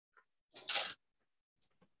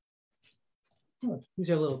Oh, these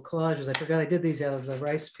are little collages. I forgot I did these out of the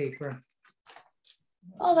rice paper.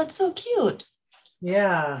 Oh, that's so cute.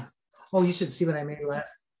 Yeah. Oh, you should see what I made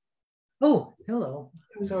last. Oh, hello.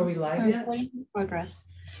 So are we live yet? Recording in progress.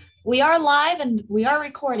 We are live and we are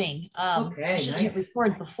recording. Okay, I should nice. hit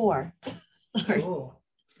record before. Sorry. Cool.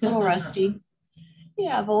 A little rusty.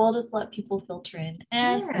 Yeah, but we'll just let people filter in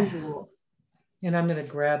as usual. And I'm going to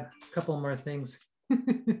grab a couple more things.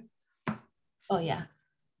 Oh, yeah.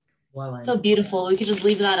 While so beautiful. We could just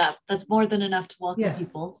leave that up. That's more than enough to welcome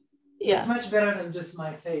people. Yeah. It's much better than just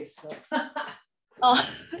my face. So. Oh,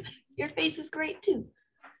 your face is great too.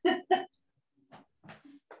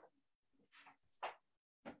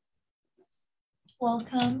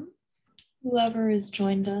 Welcome, whoever has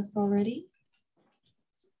joined us already.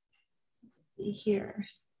 Let's see here.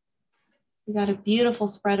 We got a beautiful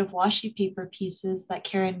spread of washi paper pieces that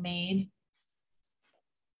Karen made.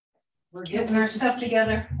 We're getting our stuff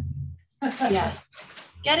together. Yeah.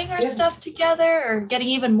 Getting our stuff together, or getting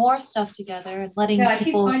even more stuff together, and letting people. I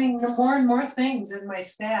keep finding more and more things in my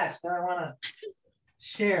stash that I want to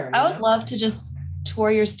share. I would love to just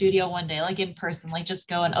tour your studio one day, like in person, like just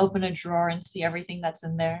go and open a drawer and see everything that's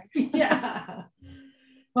in there. Yeah.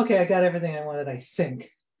 Okay, I got everything I wanted, I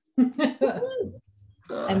think.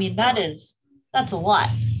 I mean, that's a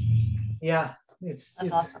lot. Yeah, it's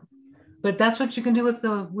awesome. But that's what you can do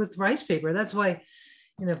with rice paper. That's why,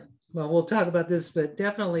 well, we'll talk about this, but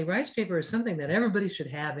definitely rice paper is something that everybody should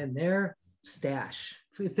have in their stash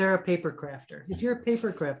if they're a paper crafter. If you're a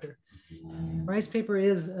paper crafter, rice paper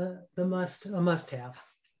is a must-have.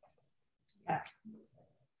 Yes.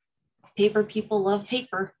 Paper people love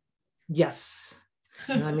paper. Yes.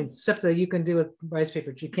 I mean, stuff that you can do with rice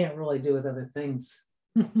paper, you can't really do with other things.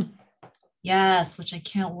 Yes, which I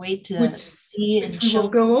can't wait to see and show. We'll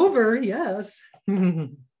go over, yes.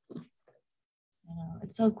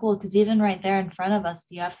 It's so cool because even right there in front of us,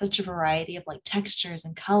 you have such a variety of like textures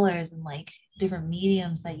and colors and like different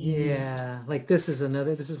mediums that you use. Like this is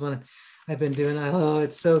one I've been doing. Oh,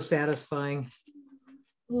 it's so satisfying.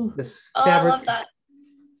 Ooh. This fabric. I love that.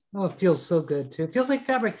 Oh, it feels so good too. It feels like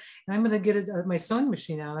fabric. And I'm going to get my sewing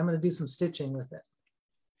machine out. I'm going to do some stitching with it.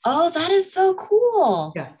 Oh, that is so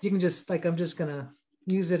cool. Yeah, you can just I'm just going to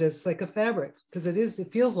use it as like a fabric because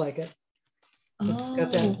it feels like it. It's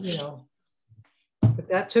got that, but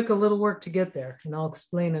that took a little work to get there, and I'll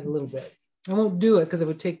explain it a little bit. I won't do it because it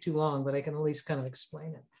would take too long, but I can at least kind of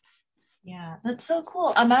explain it. Yeah, that's so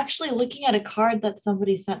cool. I'm actually looking at a card that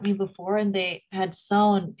somebody sent me before, and they had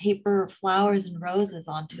sewn paper flowers and roses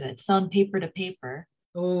onto it, sewn paper to paper.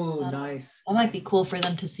 Oh, nice. That might be cool for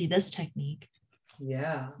them to see this technique.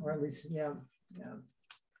 Yeah, or at least, yeah.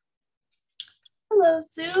 Hello,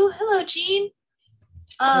 Sue. Hello, Jean.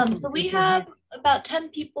 So we have about 10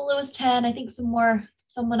 people. It was 10. I think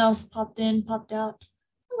someone else popped out.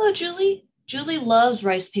 Hello, Julie. Julie loves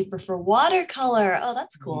rice paper for watercolor. Oh,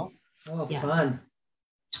 that's cool. Oh, yeah. Fun.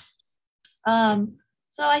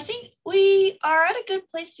 So I think we are at a good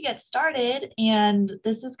place to get started, and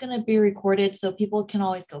this is going to be recorded so people can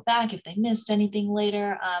always go back if they missed anything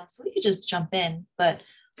later. So we could just jump in, but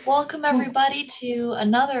welcome everybody to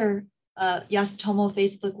another Yasutomo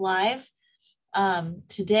Facebook Live.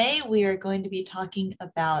 Today we are going to be talking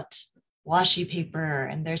about washi paper,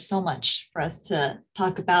 and there's so much for us to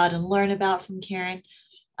talk about and learn about from Karen.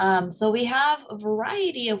 So we have a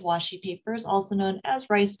variety of washi papers, also known as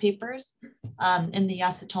rice papers, in the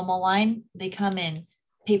Yasutomo line. They come in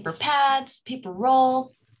paper pads, paper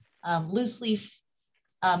rolls, loose leaf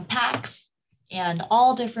packs, and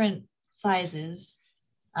all different sizes,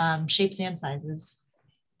 shapes and sizes.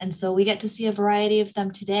 And so we get to see a variety of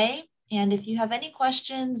them today. And if you have any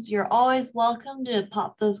questions, you're always welcome to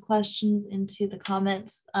pop those questions into the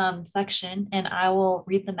comments section, and I will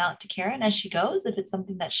read them out to Karen as she goes. If it's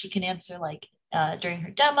something that she can answer like during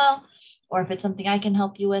her demo, or if it's something I can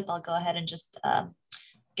help you with, I'll go ahead and just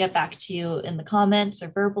get back to you in the comments or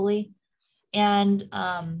verbally. And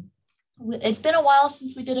it's been a while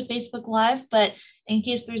since we did a Facebook Live, but in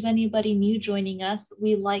case there's anybody new joining us,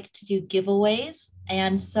 we like to do giveaways.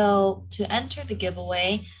 And so to enter the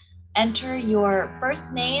giveaway, enter your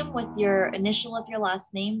first name with your initial of your last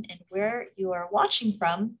name and where you are watching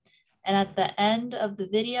from. And at the end of the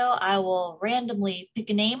video, I will randomly pick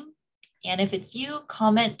a name. And if it's you,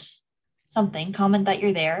 comment that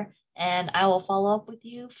you're there, and I will follow up with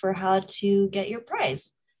you for how to get your prize.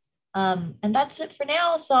 And that's it for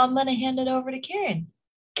now. So I'm going to hand it over to Karen.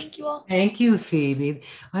 Thank you all. Thank you, Phoebe.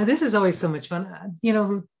 This is always so much fun.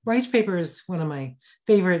 Rice paper is one of my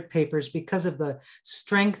favorite papers because of the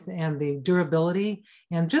strength and the durability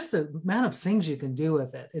and just the amount of things you can do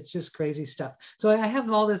with it. It's just crazy stuff. So I have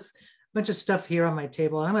all this bunch of stuff here on my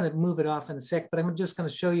table. I'm going to move it off in a sec, but I'm just going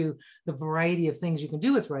to show you the variety of things you can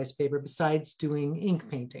do with rice paper besides doing ink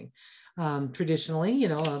painting. Traditionally, you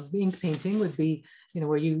know, ink painting would be, you know,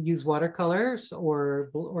 where you use watercolors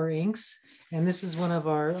or inks. And this is one of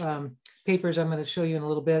our papers I'm going to show you in a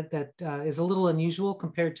little bit that is a little unusual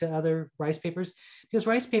compared to other rice papers, because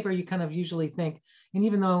rice paper you kind of usually think, and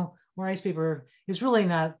even though rice paper is really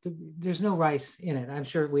not, there's no rice in it. I'm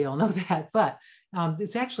sure we all know that, but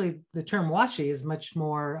it's actually, the term washi is much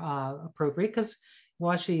more appropriate because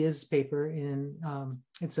washi is paper in,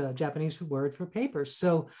 it's a Japanese word for paper.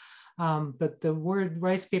 So, but the word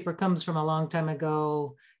rice paper comes from a long time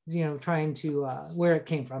ago, you know, trying to, where it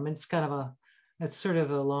came from. It's kind of a, it's sort of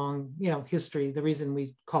a long, you know, history, the reason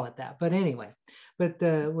we call it that. But anyway, but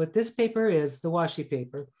what this paper is, the washi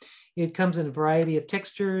paper, it comes in a variety of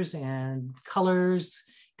textures and colors,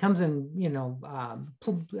 comes in, you know,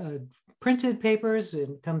 printed papers,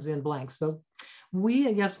 and comes in blanks. But we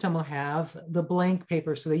at Yasutomo have the blank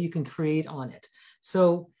paper so that you can create on it.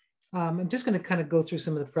 So I'm just going to kind of go through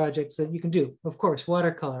some of the projects that you can do. Of course,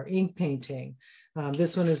 watercolor, ink painting.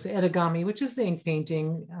 This one is origami, which is the ink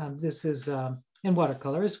painting. This is and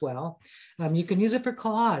watercolor as well. You can use it for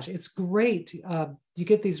collage. It's great. You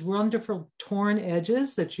get these wonderful torn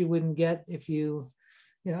edges that you wouldn't get if you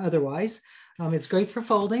know, otherwise. It's great for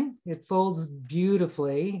folding. It folds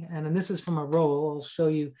beautifully. And then this is from a roll. I'll show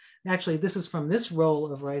you. Actually, this is from this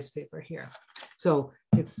roll of rice paper here. So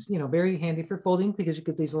it's, you know, very handy for folding because you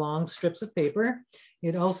get these long strips of paper.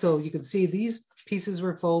 It also, you can see these pieces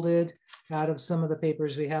were folded out of some of the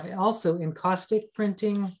papers we have. Also encaustic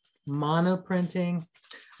printing, monoprinting,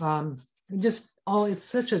 just all, it's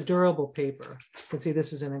such a durable paper. You can see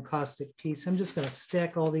this is an encaustic piece. I'm just going to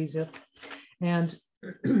stack all these up, and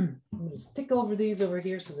I'm going to stick over these over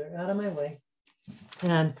here so they're out of my way.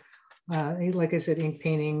 And like I said, ink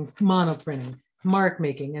painting, monoprinting, mark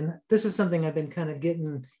making. And this is something I've been kind of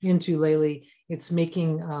getting into lately. It's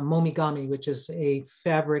making momigami, which is a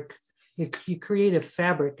fabric. You create a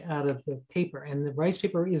fabric out of the paper, and the rice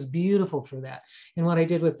paper is beautiful for that. And what I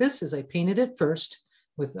did with this is I painted it first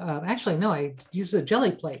with, actually, no, I used a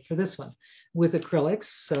jelly plate for this one with acrylics.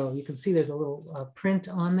 So you can see there's a little print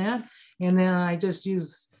on that. And then I just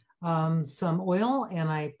used some oil and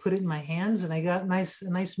I put it in my hands, and I got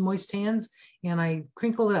nice moist hands, and I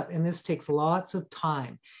crinkled it up. And this takes lots of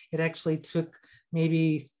time. It actually took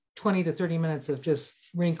maybe 20 to 30 minutes of just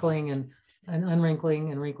wrinkling and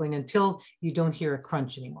unwrinkling and wrinkling until you don't hear a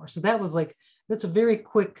crunch anymore. So that was like, that's a very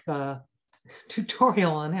quick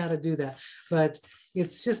tutorial on how to do that, but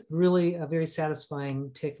it's just really a very satisfying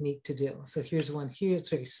technique to do. So here's one here. It's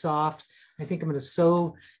very soft. I think I'm going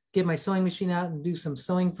to get my sewing machine out and do some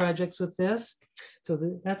sewing projects with this. So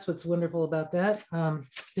that's what's wonderful about that.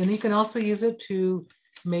 Then you can also use it to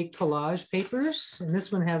make collage papers. And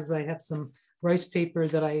this one has, I have some rice paper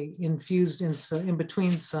that I infused in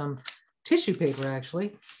between some tissue paper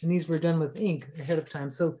actually, and these were done with ink ahead of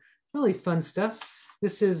time. So really fun stuff.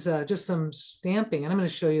 This is just some stamping, and I'm going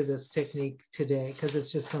to show you this technique today because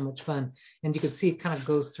it's just so much fun. And you can see it kind of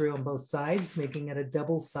goes through on both sides, making it a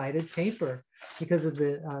double-sided paper because of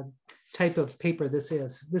the type of paper this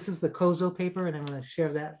is. This is the Kozo paper, and I'm going to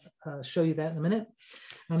share that, show you that in a minute.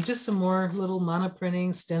 Just some more little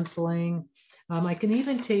monoprinting, stenciling. I can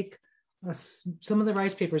even take some of the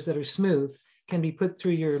rice papers that are smooth, can be put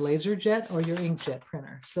through your laser jet or your inkjet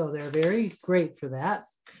printer. So they're very great for that.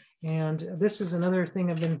 And this is another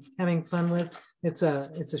thing I've been having fun with. It's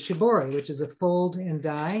a shibori, which is a fold and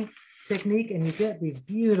die technique. And you get these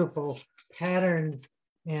beautiful patterns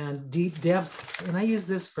and deep depth. And I use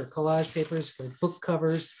this for collage papers, for book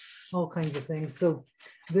covers, all kinds of things. So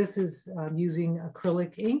this is using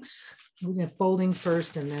acrylic inks, folding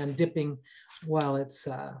first and then dipping while it's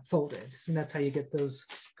folded. And that's how you get those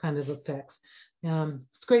kind of effects.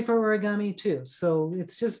 It's great for origami too. So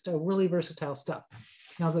it's just a really versatile stuff.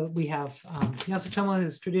 Now that we have, Yasutomo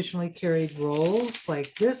has traditionally carried rolls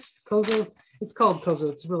like this. Kozo, it's called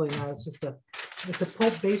Kozo. It's really not, it's a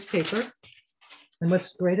pulp-based paper. And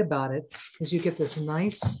what's great about it is you get this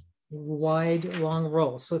nice wide long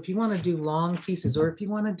roll. So if you want to do long pieces, or if you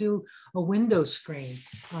want to do a window screen,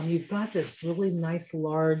 you've got this really nice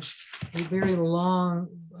large, very long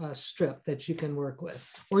strip that you can work with.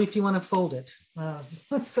 Or if you want to fold it,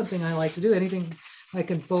 that's something I like to do. Anything I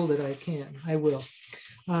can fold it, I will.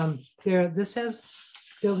 This has,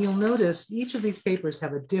 you'll notice each of these papers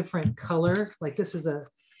have a different color. Like this is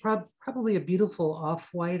probably a beautiful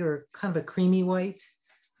off-white or kind of a creamy white.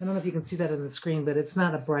 I don't know if you can see that on the screen, but it's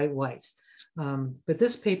not a bright white. But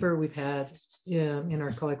this paper we've had in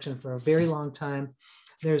our collection for a very long time.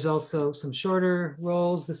 There's also some shorter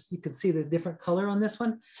rolls. This, you can see the different color on this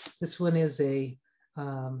one. This one is a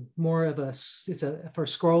more of a, it's a for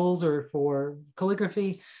scrolls or for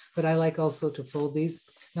calligraphy, but I like also to fold these.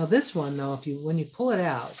 Now this one though, if you, when you pull it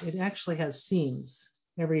out, it actually has seams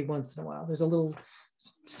every once in a while. There's a little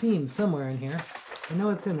seam somewhere in here. I know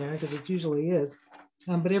it's in there because it usually is.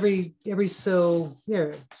 But every so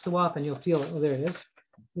often you'll feel it. Oh, there it is.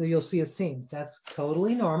 You'll see a seam. That's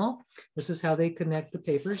totally normal. This is how they connect the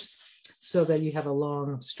papers so that you have a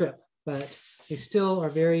long strip, but they still are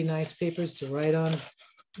very nice papers to write on.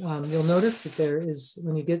 You'll notice that there is,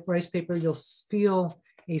 when you get rice paper, you'll feel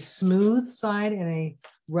a smooth side and a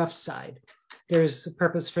rough side. There's a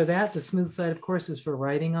purpose for that. The smooth side, of course, is for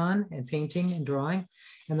writing on and painting and drawing.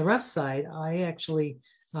 And the rough side, I actually,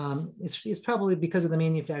 it's probably because of the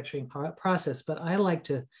manufacturing process, but I like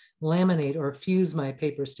to laminate or fuse my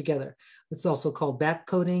papers together. It's also called back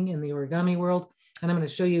coating in the origami world. And I'm going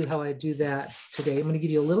to show you how I do that today. I'm going to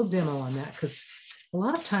give you a little demo on that because a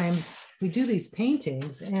lot of times we do these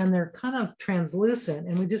paintings and they're kind of translucent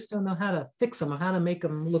and we just don't know how to fix them or how to make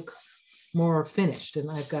them look more finished.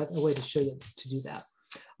 And I've got a way to show you to do that.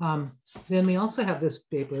 Then we also have this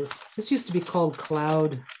paper. This used to be called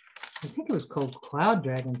Cloud. I think it was called Cloud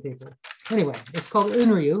Dragon paper. Anyway, it's called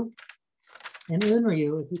Unryu. And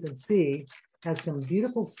Unryu, if you can see, has some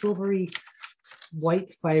beautiful silvery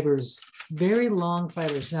white fibers, very long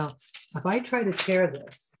fibers. Now, if I try to tear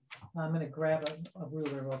this, I'm going to grab a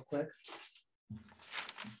ruler real quick.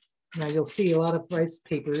 Now you'll see a lot of rice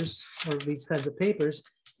papers or these kinds of papers,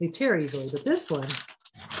 they tear easily, but this one,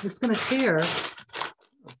 it's going to tear.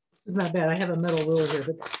 It's not bad. I have a metal ruler here,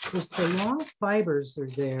 but there's the long fibers are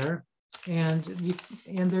there, and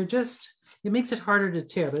they're just, it makes it harder to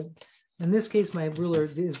tear. But in this case, my ruler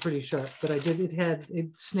is pretty sharp, but it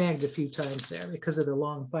snagged a few times there because of the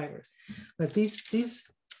long fibers. But these, if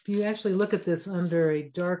you actually look at this under a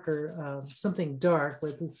darker, something dark,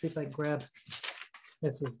 let's see if I grab,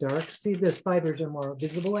 this is dark. See, this fibers are more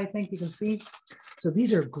visible, I think you can see. So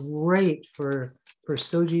these are great for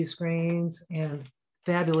soji screens and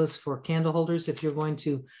fabulous for candle holders. If you're going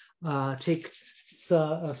to take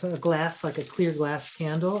a glass, like a clear glass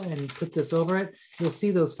candle, and put this over it, you'll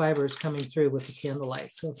see those fibers coming through with the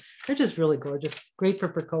candlelight. So they're just really gorgeous, great for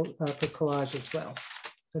collage as well.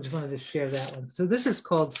 So I just wanted to share that one. So this is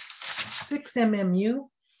called 6MMU.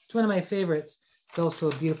 It's one of my favorites. It's also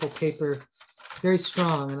a beautiful paper, very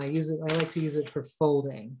strong, and I like to use it for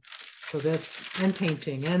folding. So that's, and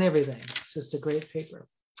painting and everything. It's just a great paper.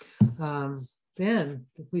 Then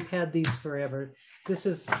we've had these forever. This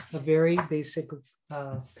is a very basic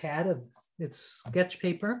pad of, it's sketch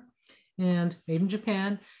paper and made in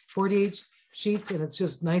Japan, 48 sheets, and it's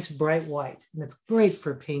just nice bright white. And it's great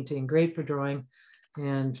for painting, great for drawing,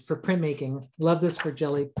 and for printmaking. Love this for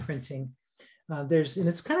jelly printing. And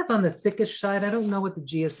it's kind of on the thickish side. I don't know what the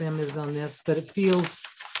GSM is on this, but it feels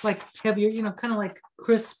like heavier, kind of like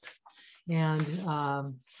crisp and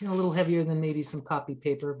a little heavier than maybe some copy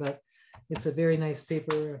paper, but it's a very nice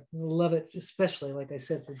paper. Love it, especially, like I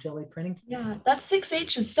said, for jelly printing. Yeah, that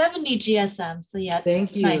 6H is 70 GSM. So yeah,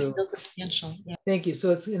 thank you. Nice. Substantial. Yeah. Thank you.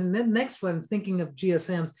 So it's in the next one, thinking of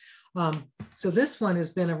GSMs. So this one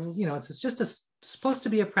has been it's just supposed to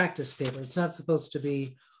be a practice paper. It's not supposed to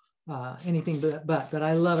be anything but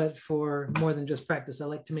I love it for more than just practice. I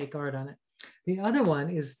like to make art on it. The other one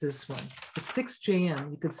is this one, the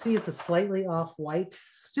 6JM. You can see it's a slightly off white.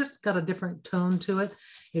 It's just got a different tone to it.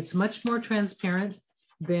 It's much more transparent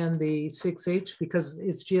than the 6H because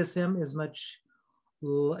its GSM is much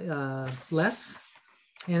less.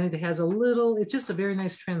 And it has it's just a very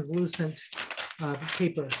nice translucent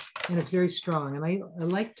paper, and it's very strong. And I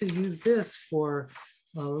like to use this for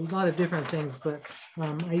a lot of different things, but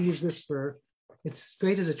I use this it's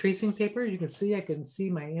great as a tracing paper. You can see, I can see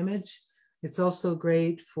my image. It's also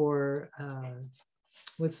great for,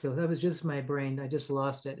 that was just my brain. I just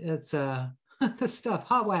lost it. It's the stuff,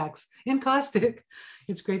 hot wax and caustic.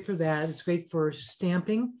 It's great for that. It's great for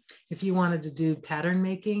stamping. If you wanted to do pattern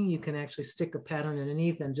making, you can actually stick a pattern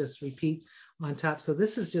underneath and just repeat on top. So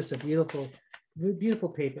this is just a beautiful, beautiful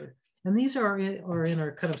paper. And these are in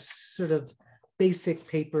our kind of sort of basic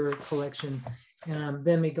paper collection.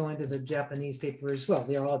 Then we go into the Japanese paper as well.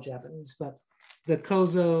 They're all Japanese, but the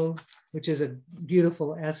Kozo, which is a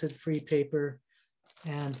beautiful acid-free paper,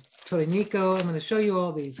 and Toriniko. I'm going to show you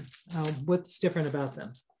all these, what's different about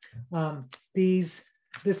them.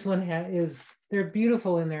 This one they're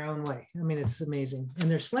beautiful in their own way. I mean, it's amazing. And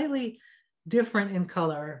they're slightly different in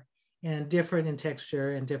color and different in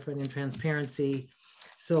texture and different in transparency.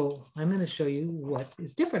 So I'm going to show you what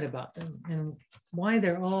is different about them and why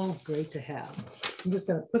they're all great to have. I'm just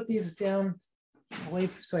going to put these down away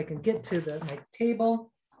so I can get to my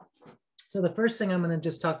table. So the first thing I'm going to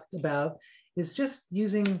just talk about is just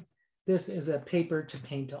using this as a paper to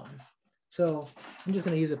paint on. So I'm just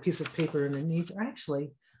going to use a piece of paper underneath.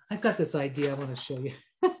 Actually, I've got this idea I want to show you.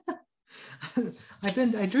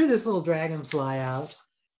 I drew this little dragonfly out,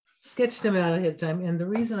 sketched him out ahead of time. And the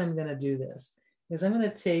reason I'm going to do this is I'm going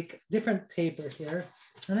to take different paper here,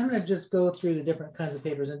 and I'm going to just go through the different kinds of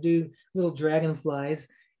papers and do little dragonflies.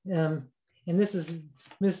 And this is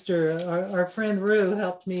our friend Rue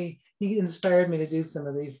helped me. He inspired me to do some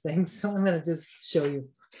of these things. So I'm going to just show you.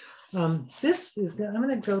 I'm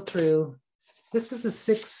going to go through, this is the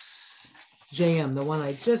 6JM, the one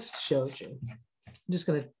I just showed you. I'm just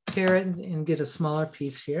going to tear it and get a smaller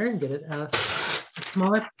piece here and get it a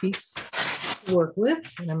smaller piece to work with.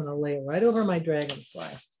 And I'm going to lay it right over my dragonfly.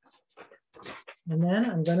 And then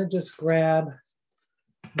I'm going to just grab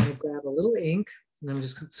a little ink. And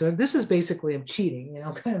so this is basically, I'm cheating, you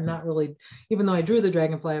know, kind of not really, even though I drew the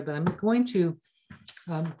dragonfly, but I'm going to,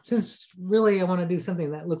 since really I want to do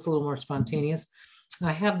something that looks a little more spontaneous,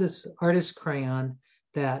 I have this artist crayon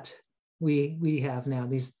that we have now,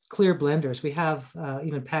 these clear blenders. We have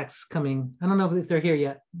even packs coming. I don't know if they're here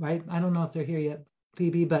yet, right? I don't know if they're here yet,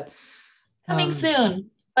 Phoebe, but. Coming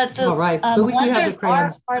soon. But the right. But we do have the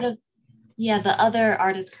crayons. Are part of, the other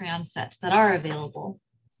artist crayon sets that are available.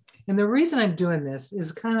 And the reason I'm doing this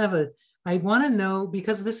is kind of I want to know,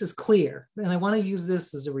 because this is clear and I want to use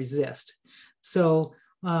this as a resist. So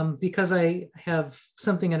because I have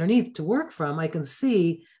something underneath to work from, I can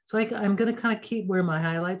see, so I'm going to kind of keep where my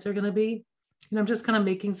highlights are going to be. And I'm just kind of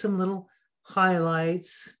making some little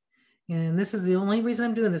highlights. And this is the only reason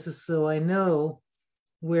I'm doing this, is so I know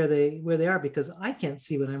where they are, because I can't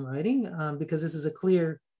see what I'm writing, because this is a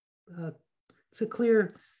clear, it's a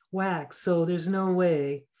clear wax. So there's no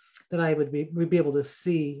way that I would be able to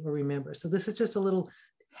see or remember. So this is just a little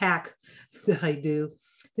hack that I do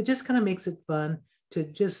that just kind of makes it fun to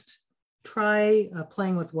just try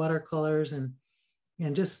playing with watercolors and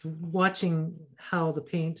just watching how the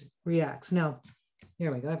paint reacts. Now,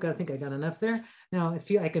 here we go. I think I got enough there. Now,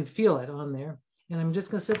 I can feel it on there. And I'm just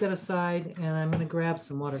going to set that aside, and I'm going to grab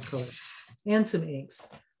some watercolors and some inks.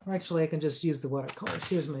 Or actually, I can just use the watercolors.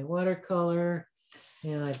 Here's my watercolor,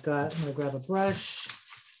 and I'm going to grab a brush.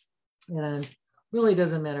 And really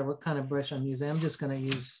doesn't matter what kind of brush I'm using. I'm just going to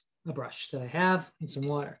use a brush that I have and some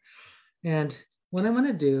water. And what I'm going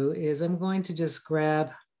to do is I'm going to just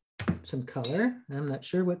grab some color. I'm not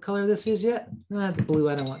sure what color this is yet. The blue,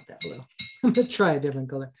 I don't want that blue. I'm going to try a different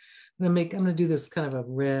color. I'm going to do this kind of a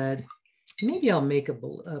red. Maybe I'll make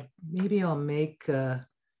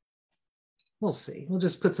we'll see. We'll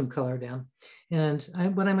just put some color down. And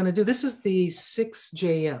what I'm going to do, this is the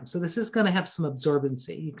 6JM. So this is going to have some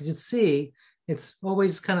absorbency. You can just see it's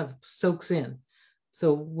always kind of soaks in.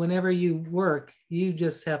 So whenever you work, you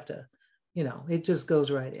just have to, it just goes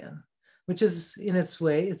right in, which is in its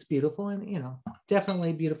way, it's beautiful and,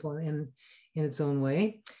 definitely beautiful in its own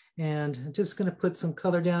way. And I'm just going to put some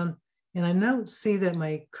color down. And I see that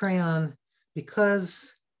my crayon,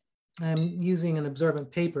 because I'm using an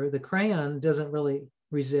absorbent paper, the crayon doesn't really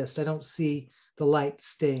resist. I don't see the light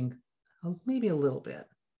staying, maybe a little bit,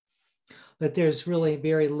 but there's really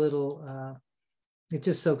very little, it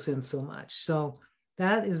just soaks in so much. So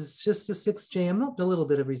that is just a 6JM, a little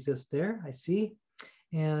bit of resist there, I see.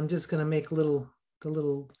 And I'm just gonna make the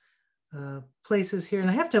little places here. And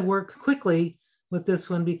I have to work quickly with this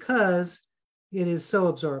one because it is so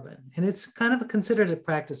absorbent. And it's kind of considered a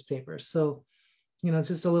practice paper. So it's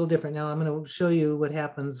just a little different. Now I'm going to show you what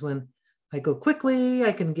happens when I go quickly.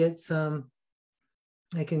 I can get some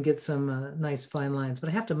nice fine lines, but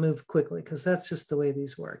I have to move quickly because that's just the way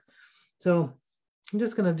these work. So I'm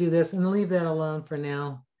just going to do this and leave that alone for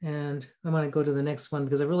now. And I'm going to go to the next one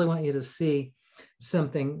because I really want you to see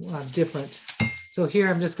something different. So here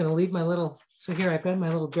I'm just going to leave so here I've got my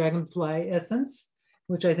little dragonfly essence,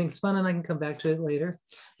 which I think is fun, and I can come back to it later.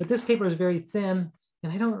 But this paper is very thin,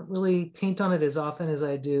 and I don't really paint on it as often as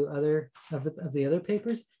I do other of the other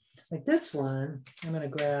papers. Like this one, I'm going to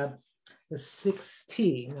grab the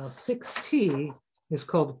 6T. Now 6T is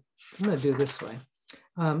called, I'm going to do it this way.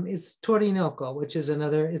 It's Torinoco, which is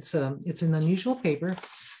another, it's an unusual paper.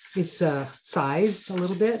 It's sized a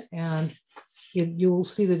little bit, and you'll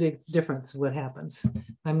see the difference of what happens.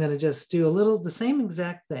 I'm going to just do the same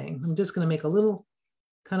exact thing. I'm just going to make a little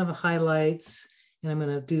kind of a highlights, and I'm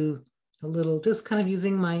going to do a little, just kind of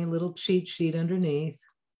using my little cheat sheet underneath,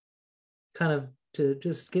 kind of to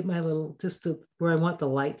just get my little, just to where I want the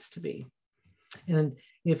lights to be. And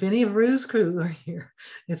if any of Rue's crew are here,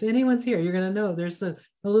 if anyone's here, you're going to know there's a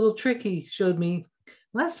little trick he showed me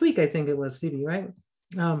last week, I think it was, Phoebe, right?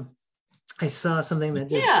 I saw something that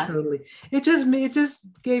just Yeah. totally, it just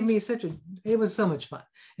gave me it was so much fun.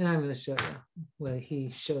 And I'm going to show you what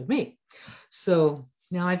he showed me. So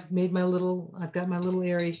now I've got my little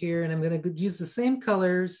area here, and I'm going to use the same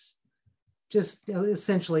colors, just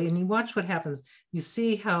essentially, and you watch what happens. You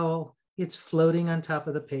see how it's floating on top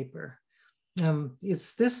of the paper.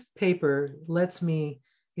 It's this paper lets me,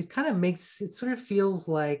 it kind of makes, it sort of feels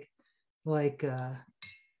like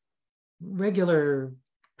regular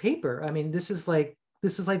paper. I mean, this is like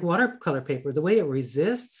watercolor paper. The way it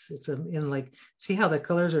resists, it's in like, see how the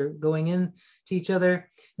colors are going in to each other.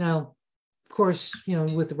 Now, of course,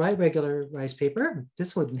 with the regular rice paper,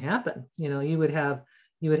 this wouldn't happen. You would have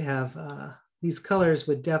these colors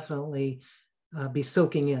would definitely be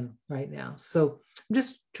soaking in right now. So I'm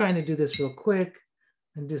just trying to do this real quick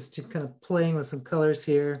and just kind of playing with some colors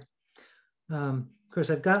here. Of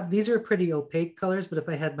course, these are pretty opaque colors, but if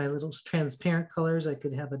I had my little transparent colors, I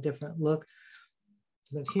could have a different look.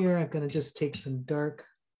 But here, I'm going to just take some dark,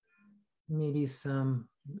 maybe some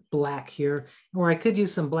black here, or I could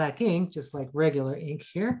use some black ink, just like regular ink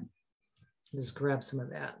here. Just grab some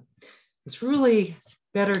of that. It's really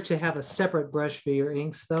better to have a separate brush for your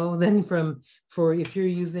inks, though, than for if you're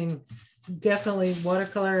using definitely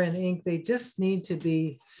watercolor and ink, they just need to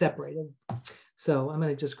be separated. So I'm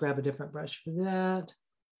going to just grab a different brush for that.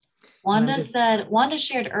 Wanda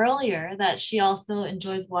shared earlier that she also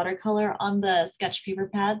enjoys watercolor on the sketch paper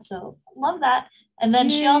pad. So love that. And then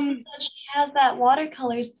she also said she has that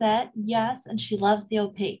watercolor set. Yes. And she loves the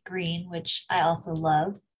opaque green, which I also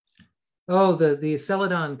love. Oh, the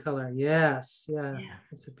Celadon color. Yes. Yeah.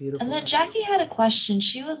 It's a beautiful. And then Jackie had a question.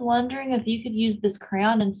 She was wondering if you could use this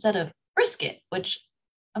crayon instead of Brisket, which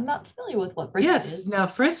I'm not familiar with what Brisket is. Now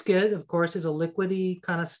Frisket, of course, is a liquidy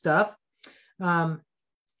kind of stuff that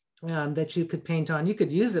you could paint on. You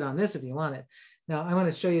could use it on this if you wanted. Now I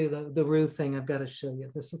want to show you the Rue thing. I've got to show you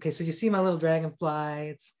this. Okay, so you see my little dragonfly.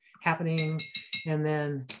 It's happening,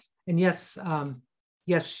 and yes,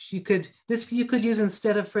 yes, you could use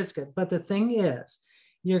instead of Frisket. But the thing is,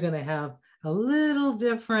 you're going to have a little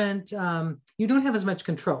different. You don't have as much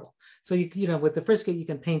control. So with the Frisket, you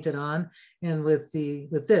can paint it on, and with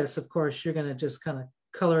this, of course, you're going to just kind of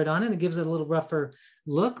color it on, and it gives it a little rougher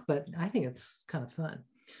look. But I think it's kind of fun.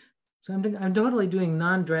 So I'm totally doing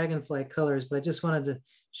non-dragonfly colors, but I just wanted to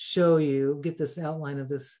show you, get this outline of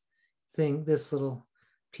this thing, this little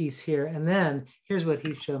piece here. And then here's what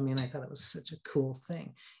he showed me, and I thought it was such a cool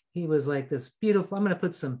thing. He was like this beautiful, I'm going to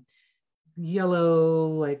put some yellow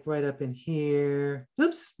like right up in here.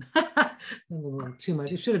 Oops, a little too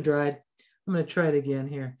much. It should have dried. I'm going to try it again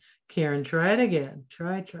here. Karen, try it again.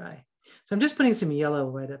 Try. So I'm just putting some yellow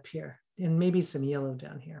right up here and maybe some yellow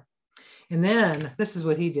down here. And then this is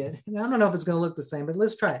what he did. And I don't know if it's going to look the same, but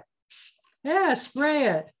let's try it. Yeah,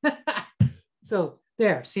 spray it. So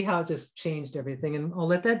there, see how it just changed everything, and I'll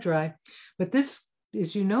let that dry. But this,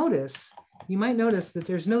 as you might notice that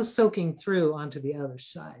there's no soaking through onto the other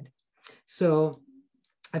side. So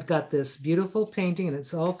I've got this beautiful painting and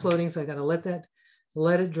it's all floating. So I got to let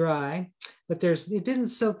it dry, but it didn't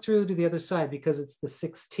soak through to the other side because it's the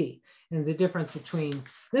 6T. And the difference between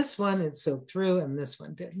this one, it soaked through, and this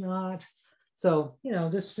one did not. So,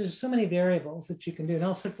 there's so many variables that you can do. And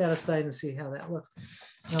I'll set that aside and see how that looks.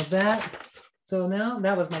 Now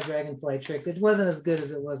that was my dragonfly trick. It wasn't as good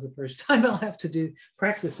as it was the first time. I'll have to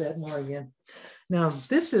practice that more again. Now,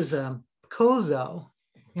 this is Kozo.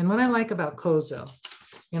 And what I like about Kozo,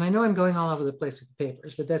 and I know I'm going all over the place with the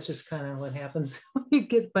papers, but that's just kind of what happens. You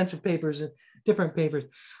get a bunch of papers, different papers.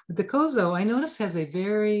 But the Kozo, I notice, has a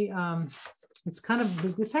very,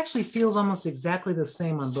 this actually feels almost exactly the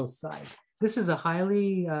same on both sides. This is a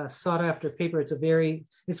highly sought after paper. It's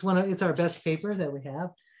our best paper that we have.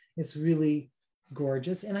 It's really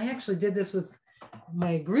gorgeous. And I actually did this with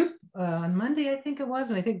my group on Monday, I think it was.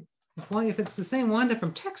 And I think if it's the same Wanda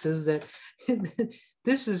from Texas, that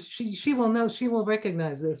this is, she will know, she will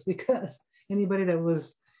recognize this, because anybody that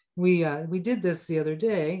was, we did this the other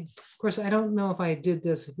day. Of course, I don't know if I did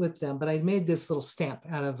this with them, but I made this little stamp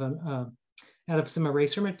out of some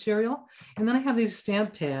eraser material. And then I have these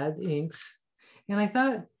stamp pad inks. And I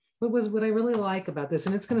thought, what I really like about this,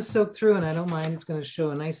 and it's going to soak through, and I don't mind, it's going to show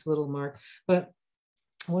a nice little mark. But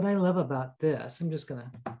what I love about this, I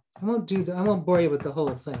won't bore you with the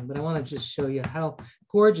whole thing, but I want to just show you how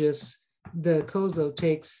gorgeous the Kozo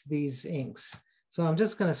takes these inks. So I'm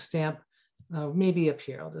just going to stamp maybe up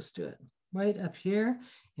here. I'll just do it right up here,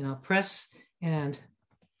 and I'll press, and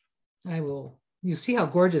I will you see how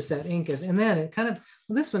gorgeous that ink is. And then it kind of,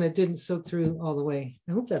 well, this one, it didn't soak through all the way.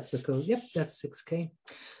 I hope that's the code. Yep, that's 6K.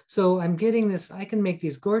 So I'm getting this, I can make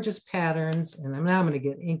these gorgeous patterns, and I'm now going to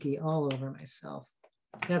get inky all over myself.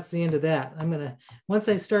 That's the end of that. I'm going to, once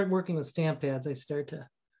I start working with stamp pads,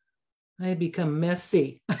 I become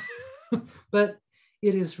messy. But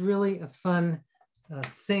it is really a fun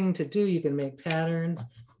thing to do. You can make patterns,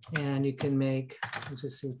 and you can make, let's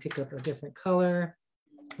just see, pick up a different color.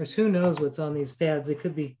 Of course, who knows what's on these pads? It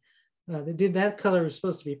could be, that color was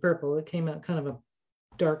supposed to be purple. It came out kind of a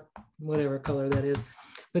dark, whatever color that is.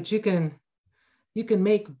 But you can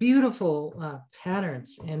make beautiful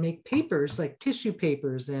patterns and make papers like tissue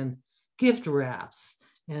papers and gift wraps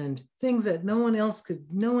and things that no one else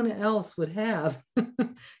would have.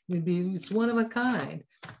 It's one of a kind.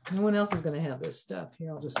 No one else is going to have this stuff.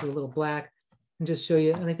 Here, I'll just do a little black and just show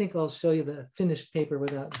you. And I think I'll show you the finished paper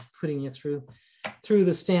without putting you through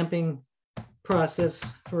the stamping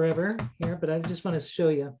process forever here, but I just want to show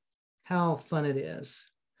you how fun it is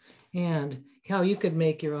and how you could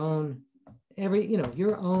make your own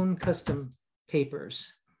your own custom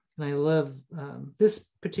papers. And I love this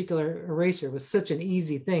particular eraser. Was such an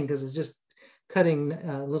easy thing because it's just cutting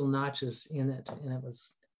little notches in it, and it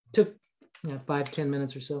took 5-10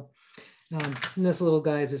 minutes or so. And this little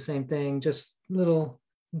guy is the same thing, just little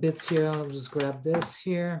bits here. I'll just grab this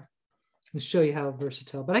here and show you how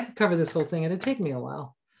versatile, but I could cover this whole thing. It'd take me a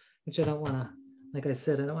while, which I don't want to, like I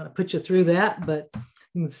said, I don't want to put you through that, but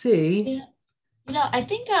you can see. Yeah. I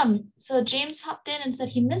think so James hopped in and said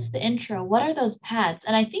he missed the intro. What are those pads?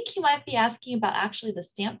 And I think he might be asking about actually the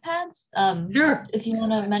stamp pads. Sure. If you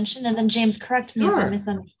want to mention, and then James, correct me if I'm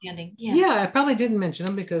misunderstanding. Yeah, I probably didn't mention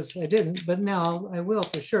them because I didn't, but now I will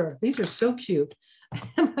for sure. These are so cute.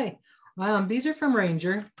 These are from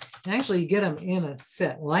Ranger. And actually, you get them in a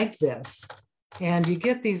set like this, and you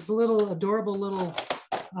get these little adorable little.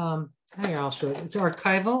 Here, I'll show it. It's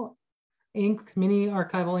archival ink, mini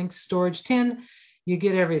archival ink storage tin. You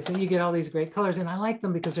get everything. You get all these great colors, and I like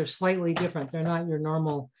them because they're slightly different. They're not your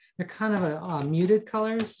normal. They're kind of a muted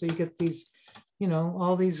colors. So you get these,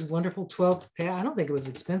 all these wonderful 12. I don't think it was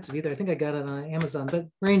expensive either. I think I got it on Amazon, but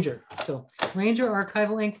Ranger. So Ranger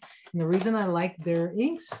archival ink. And the reason I like their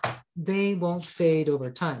inks, they won't fade over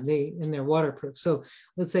time. And they're waterproof. So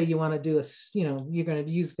let's say you want to do you're going to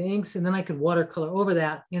use the inks, and then I could watercolor over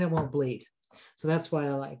that, and it won't bleed. So that's why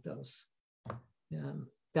I like those.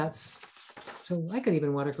 So I could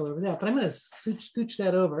even watercolor over that, but I'm going to scooch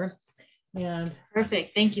that over. And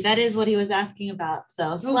perfect, thank you. That is what he was asking about.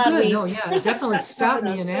 So good. No, yeah, definitely stop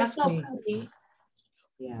me and ask me.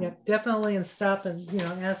 Yeah, definitely, and stop and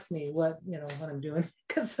ask me what I'm doing,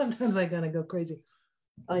 because sometimes I gotta go crazy.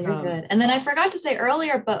 Oh, you're good. And then I forgot to say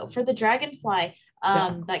earlier, but for the dragonfly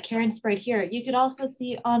that Karen sprayed here, you could also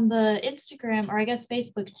see on the Instagram, or I guess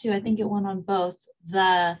Facebook too, I think it went on both,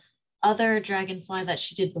 the other dragonfly that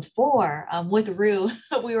she did before with Rue.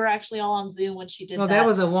 We were actually all on Zoom when she did that. Oh, that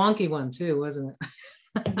was a wonky one too, wasn't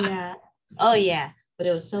it? Yeah. Oh yeah, but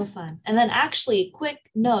it was so fun. And then actually, quick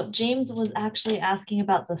note, James was actually asking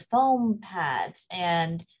about the foam pads,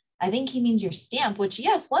 and I think he means your stamp, which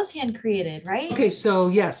yes, was hand created, right? Okay, so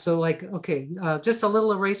yes, so just a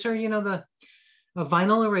little eraser, the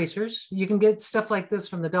vinyl erasers. You can get stuff like this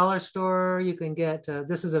from the dollar store. You can get,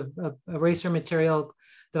 this is a eraser material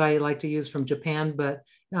that I like to use from Japan, but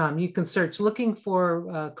you can search looking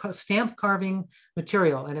for stamp carving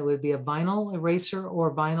material, and it would be a vinyl eraser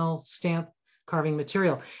or vinyl stamp carving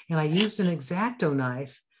material. And I used an X-Acto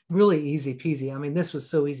knife, really easy peasy. I mean, this was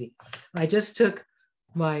so easy. I just took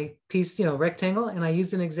my piece, rectangle, and I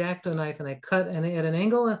used an X-Acto knife, and I cut at an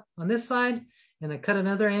angle on this side, and I cut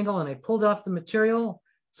another angle, and I pulled off the material.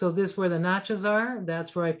 So this, where the notches are,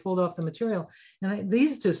 that's where I pulled off the material. And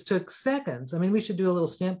these just took seconds. I mean, we should do a little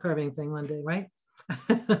stamp carving thing one day, right?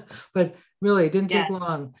 But really, it didn't take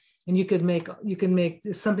long. And you can make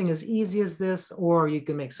something as easy as this, or you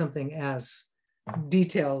can make something as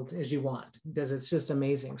detailed as you want, because it's just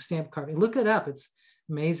amazing. Stamp carving, look it up. It's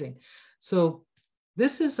amazing. So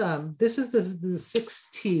this is the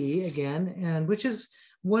 6T again, and which is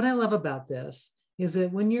what I love about this, is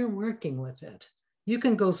that when you're working with it, you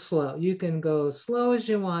can go slow. You can go slow as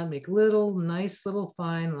you want, make nice little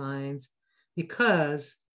fine lines,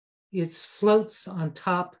 because it floats on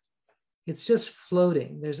top. It's just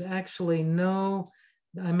floating. There's actually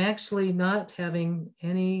I'm actually not having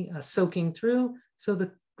any soaking through.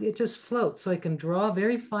 So it just floats. So I can draw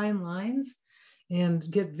very fine lines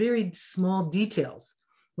and get very small details,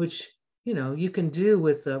 which you can do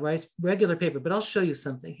with regular paper, but I'll show you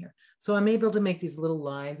something here. So I'm able to make these little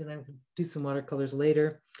lines, and I can do some watercolors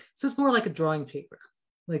later. So it's more like a drawing paper.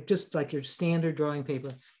 like just like your standard drawing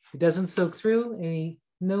paper. It doesn't soak through,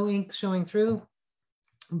 no ink showing through,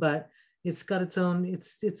 but it's got its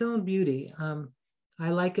own beauty. I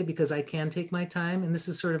like it because I can take my time, and this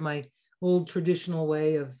is sort of my old traditional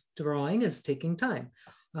way of drawing, is taking time,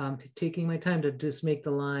 taking my time to just make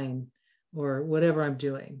the line or whatever I'm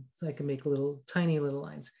doing. So I can make tiny little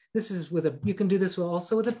lines. This is you can do this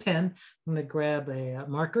also with a pen. I'm going to grab a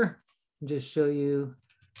marker and just show you.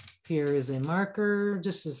 Here is a marker,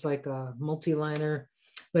 just as like a multi-liner,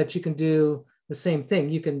 but you can do the same thing.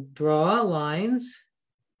 You can draw lines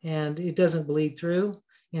and it doesn't bleed through,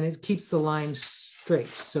 and it keeps the line straight.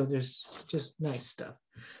 So there's just nice stuff.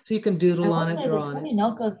 So you can doodle on it, draw on it.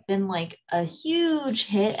 Tominoko's been like a huge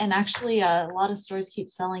hit, and actually a lot of stores keep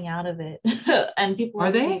selling out of it, and people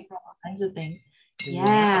are they for all kinds of things.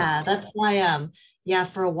 Yeah, that's why. Yeah,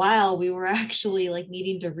 for a while we were actually like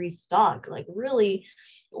needing to restock, like really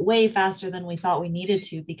way faster than we thought we needed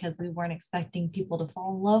to, because we weren't expecting people to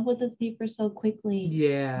fall in love with this paper so quickly.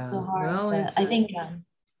 Yeah, so hard. Well, but I think.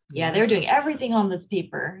 Yeah, they're doing everything on this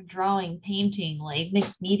paper, drawing, painting, like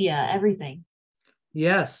mixed media, everything.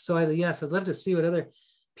 Yes. So I'd love to see what other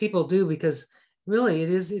people do, because really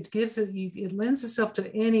it lends itself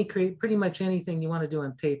to pretty much anything you want to do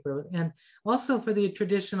on paper. And also for the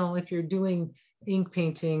traditional, if you're doing ink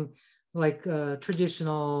painting, like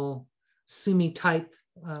traditional sumi type,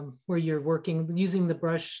 where you're working, using the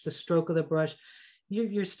brush, the stroke of the brush,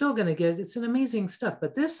 you're still going to get, it's an amazing stuff.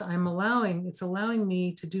 But this it's allowing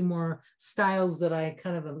me to do more styles that I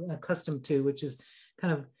kind of am accustomed to, which is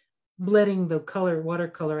kind of letting the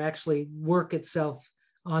watercolor actually work itself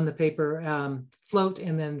on the paper, float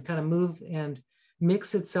and then kind of move and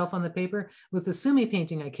mix itself on the paper. With the sumi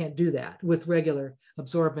painting, I can't do that with regular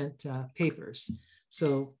absorbent papers.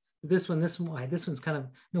 So this one's kind of,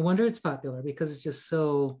 no wonder it's popular, because it's just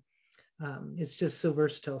so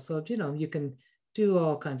versatile. So, you can do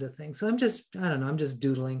all kinds of things. So I'm just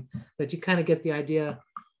doodling, but you kind of get the idea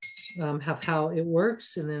of how it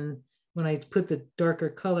works. And then when I put the darker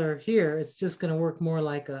color here, it's just going to work more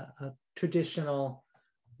like a traditional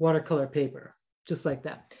watercolor paper, just like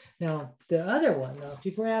that. Now, the other one, if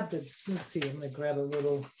you grab let's see, I'm going to grab a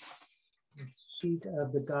little sheet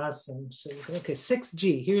of the Gaussian. So, okay,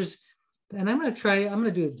 6G, and I'm going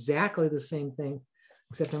to do exactly the same thing,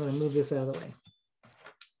 except I'm going to move this out of the way.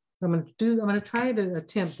 I'm going to try to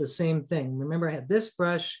attempt the same thing. Remember, I had this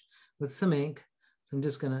brush with some ink. So I'm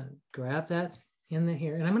just going to grab that in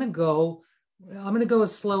here, and I'm going to go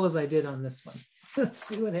as slow as I did on this one. Let's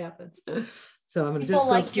see what happens. So I'm going to just go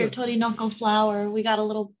like your Torinoko flower. We got a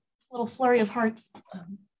little flurry of hearts.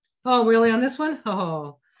 Oh, really? On this one?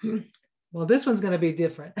 Oh, well, this one's going to be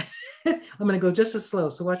different. I'm going to go just as slow.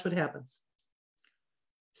 So watch what happens.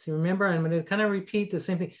 See, remember, I'm going to kind of repeat the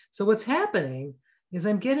same thing. So what's happening is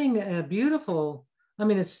I'm getting a beautiful,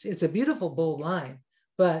 it's a beautiful bold line,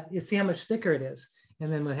 but you see how much thicker it is.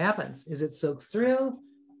 And then what happens is it soaks through,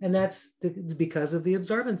 and that's because of the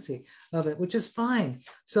absorbency of it, which is fine.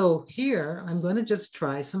 So here, I'm going to just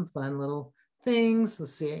try some fun little things.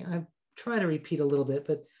 Let's see, I try to repeat a little bit,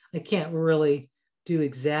 but I can't really do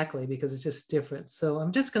exactly because it's just different. So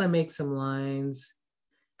I'm just going to make some lines,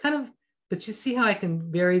 but you see how I can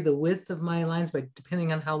vary the width of my lines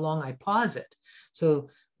depending on how long I pause it. So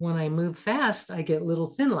when I move fast, I get little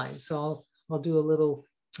thin lines. So I'll do a little,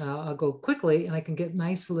 I'll go quickly, and I can get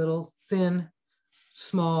nice little thin,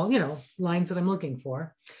 small, lines that I'm looking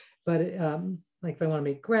for. But like if I want to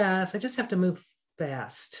make grass, I just have to move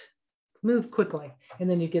fast, move quickly, and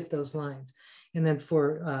then you get those lines. And then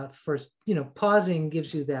for pausing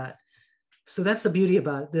gives you that. So that's the beauty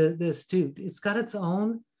about this too. It's got its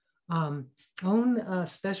own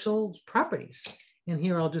special properties. And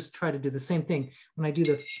here I'll just try to do the same thing. When I do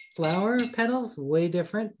the flower petals, way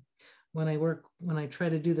different. When I try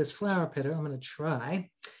to do this flower petal, I'm going to try,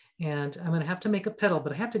 and I'm going to have to make a petal,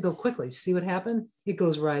 but I have to go quickly. See what happened? It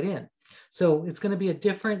goes right in. So it's going to be a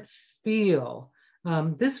different feel.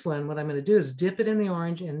 This one, what I'm going to do is dip it in the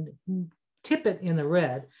orange and tip it in the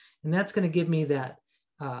red. And that's going to give me that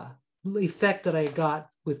effect that I got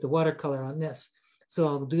with the watercolor on this. So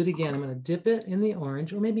I'll do it again. I'm going to dip it in the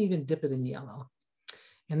orange, or maybe even dip it in yellow.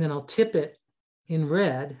 And then I'll tip it in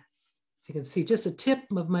red. So you can see just a tip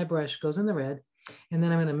of my brush goes in the red. And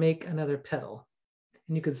then I'm going to make another petal.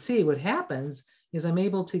 And you can see what happens is I'm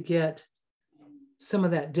able to get some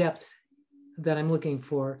of that depth that I'm looking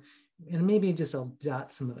for. And maybe just I'll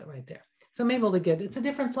dot some of it right there. So I'm able to it's a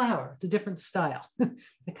different flower, it's a different style.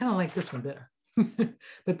 I kind of like this one better.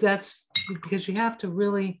 But that's because you have to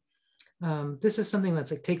really, this is something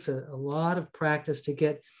that's takes a lot of practice to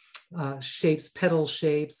get shapes, petal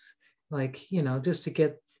shapes, like, just to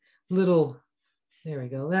get little, there we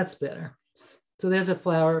go, that's better. So there's a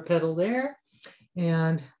flower petal there.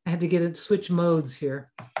 And I had to switch modes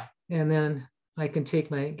here. And then I can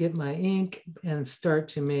get my ink and start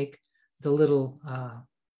to make the little,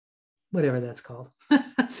 whatever that's called,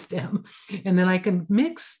 stem. And then I can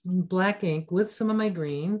mix black ink with some of my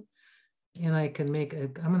green. And I can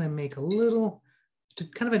I'm gonna make a little,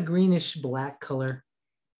 kind of a greenish black color.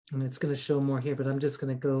 And it's gonna show more here, but I'm just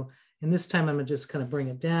gonna go, and this time I'm gonna just kind of bring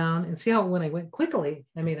it down and see how when I went quickly,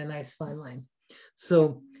 I made a nice fine line.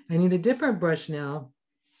 So I need a different brush now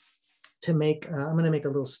to make, I'm gonna make a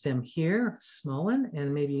little stem here, small one,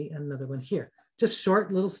 and maybe another one here. Just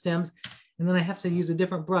short little stems. And then I have to use a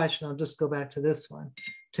different brush, and I'll just go back to this one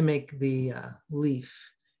to make the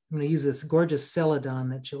leaf. I'm gonna use this gorgeous Celadon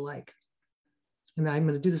that you like. And I'm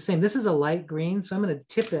gonna do the same. This is a light green, so I'm gonna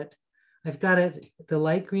tip it. I've got it, the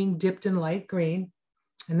light green dipped in light green,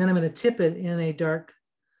 and then I'm gonna tip it in a dark,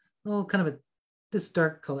 kind of this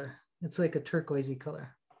dark color. It's like a turquoisey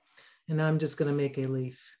color. And now I'm just gonna make a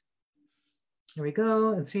leaf. Here we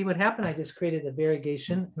go, and see what happened. I just created a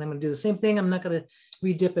variegation, and I'm gonna do the same thing. I'm not gonna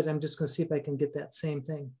redip it. I'm just gonna see if I can get that same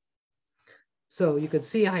thing. So you could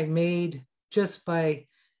see I made just by,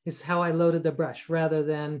 is how I loaded the brush rather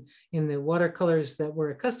than in the watercolors that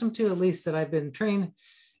we're accustomed to, at least that I've been trained.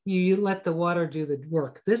 You let the water do the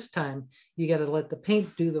work. This time, you got to let the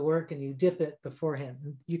paint do the work, and you dip it beforehand.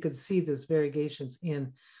 You could see these variegations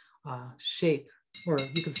in shape, or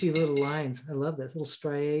you can see little lines. I love this, little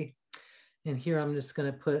striae. And here I'm just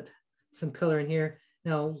going to put some color in here.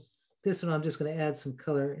 Now, this one I'm just going to add some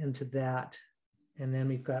color into that. And then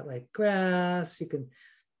we've got like grass.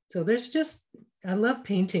 So there's just, I love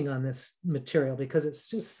painting on this material because it's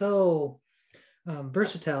just so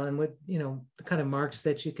versatile, and with, the kind of marks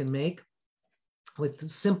that you can make with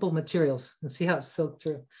simple materials, and see how it's soaked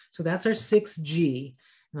through. So that's our 6G.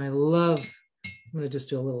 And I'm going to just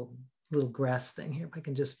do a little grass thing here. If I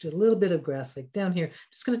can just do a little bit of grass like down here,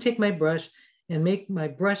 just going to take my brush and make my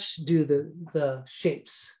brush do the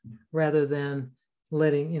shapes rather than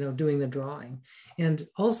doing the drawing. And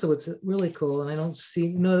also it's really cool. And I don't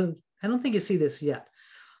think you see this yet,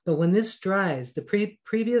 but when this dries, the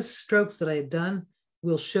previous strokes that I had done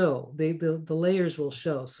will show, the layers will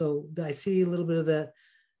show. So I see a little bit of that.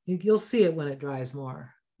 You'll see it when it dries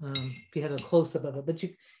more, if you had a close up of it, but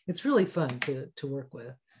it's really fun to work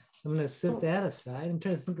with. I'm going to set that aside. I'm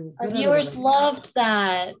trying to think of our viewers loved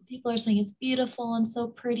that. People are saying it's beautiful and so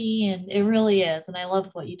pretty, and it really is. And I love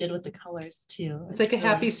what you did with the colors too. It's like a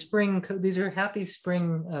happy spring. These are happy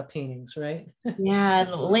spring paintings, right? Yeah,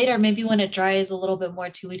 and later, maybe when it dries a little bit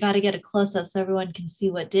more too, we got to get a close up so everyone can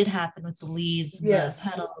see what did happen with the leaves and the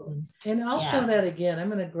petals. And I'll show that again. I'm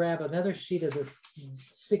going to grab another sheet of this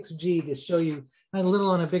 6G to show you a little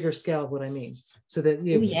on a bigger scale of what I mean. So that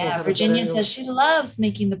Virginia says she loves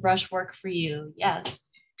making the brush work for you. Yes.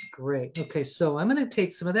 Great. Okay, so I'm going to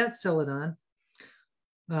take some of that Celadon.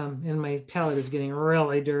 And my palette is getting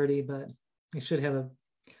really dirty, but I should have a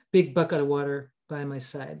big bucket of water by my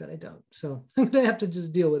side, but I don't. So I'm going to have to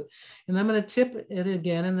just deal with it. And I'm going to tip it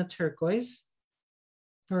again in the turquoise.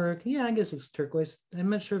 Or yeah, I guess it's turquoise. I'm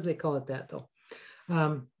not sure if they call it that though.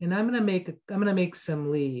 And I'm gonna make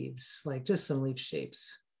some leaves, like just some leaf shapes.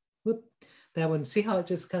 Whoop, that one. See how it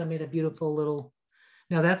just kind of made a beautiful little.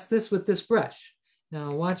 Now that's this with this brush.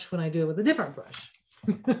 Now watch when I do it with a different brush.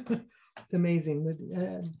 It's amazing.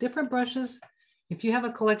 With different brushes, if you have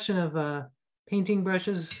a collection of painting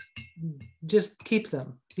brushes, just keep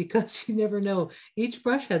them because you never know. Each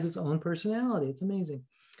brush has its own personality. It's amazing.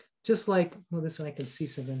 Just like, well, this one I can see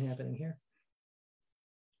something happening here.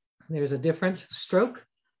 There's a different stroke.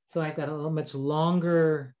 So I've got a little much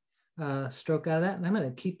longer stroke out of that. And I'm going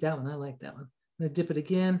to keep that one. I like that one. I'm going to dip it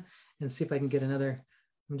again and see if I can get another.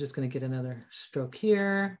 I'm just going to get another stroke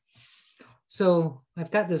here. So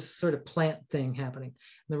I've got this sort of plant thing happening.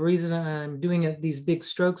 The reason I'm doing these big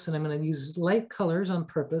strokes, and I'm going to use light colors on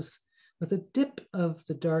purpose with a dip of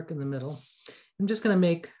the dark in the middle. I'm just going to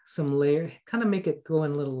make some layer, kind of make it go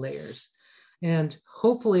in little layers. And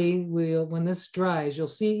hopefully when this dries, you'll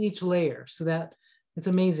see each layer, so that it's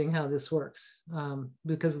amazing how this works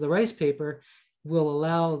because the rice paper will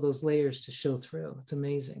allow those layers to show through. It's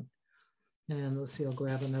amazing. And let's see, I'll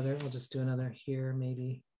grab another. I'll just do another here,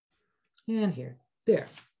 maybe, and here, there.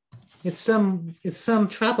 It's some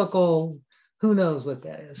tropical, who knows what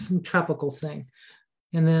that is, some tropical thing.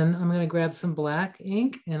 And then I'm going to grab some black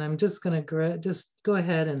ink, and I'm just going to just go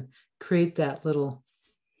ahead and create that little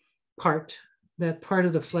part. That part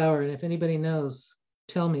of the flower. And if anybody knows,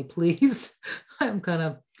 tell me, please. I'm kind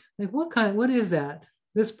of like, what is that?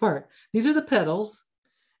 This part. These are the petals.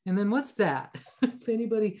 And then what's that? If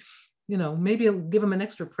anybody, maybe I'll give them an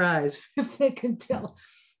extra prize if they can tell.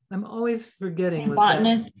 I'm always forgetting what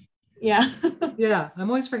botanist. Yeah. Yeah, I'm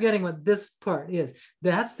always forgetting what this part is.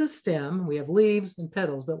 That's the stem. We have leaves and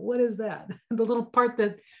petals, but what is that? The little part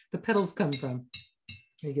that the petals come from.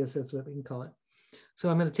 I guess that's what we can call it. So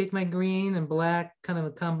I'm going to take my green and black kind of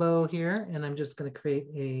a combo here, and I'm just going to create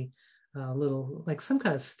a little, like some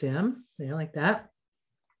kind of stem there, like that.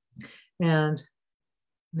 And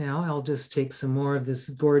now I'll just take some more of this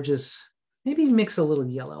gorgeous, maybe mix a little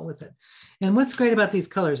yellow with it. And what's great about these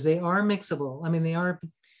colors, they are mixable. I mean, they are,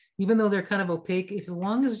 even though they're kind of opaque, as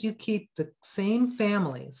long as you keep the same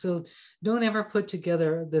family. So don't ever put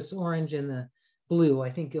together this orange and the blue.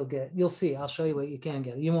 I think you'll see, I'll show you what you can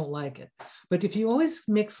get. You won't like it. But if you always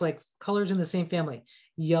mix like colors in the same family,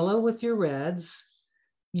 yellow with your reds,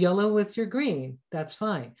 yellow with your green, that's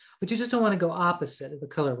fine. But you just don't want to go opposite of the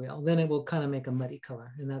color wheel. Then it will kind of make a muddy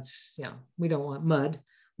color. And that's, we don't want mud.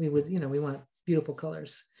 We would, we want beautiful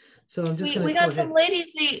colors. So I'm just going to we got some ladies,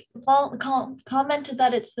 they commented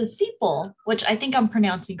that it's the sepal, which I think I'm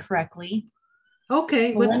pronouncing correctly.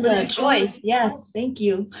 Okay. Melinda Joyce. Yes, thank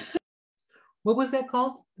you. What was that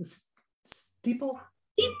called? Steeple?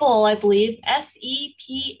 Steeple, I believe.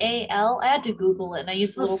 S-E-P-A-L. I had to Google it and I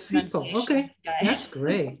used a little pronunciation. Okay, guy. That's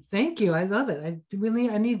great. Thank you. I love it.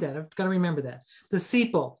 I need that. I've got to remember that. The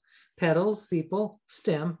sepal. Petals, sepal,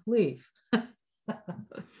 stem, leaf.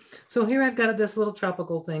 So here I've got this little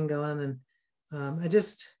tropical thing going, and I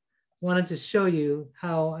just wanted to show you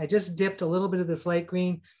how I just dipped a little bit of this light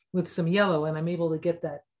green with some yellow, and I'm able to get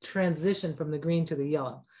that transition from the green to the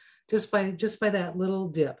yellow just by that little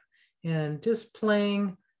dip, and just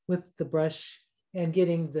playing with the brush and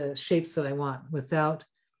getting the shapes that I want without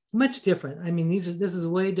much different. I mean, this is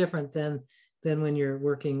way different than when you're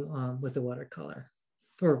working with a watercolor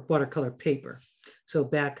or watercolor paper. So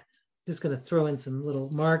just going to throw in some little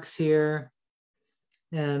marks here,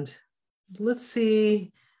 and let's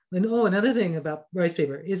see. And another thing about rice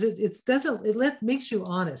paper is it makes you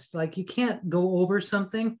honest. Like, you can't go over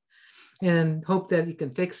something and hope that you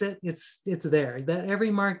can fix it. It's there. That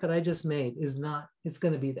every mark that I just made it's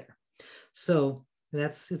going to be there. So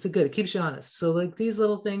it's it keeps you honest. So like these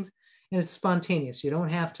little things, and it's spontaneous. You don't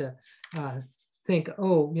have to think,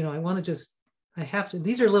 I have to,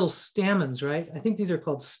 these are little stamens, right? I think these are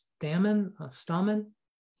called stamen,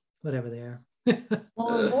 whatever they are.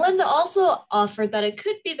 Well, Melinda also offered that it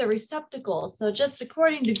could be the receptacle. So just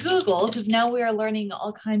according to Google, because now we are learning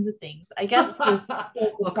all kinds of things, I guess the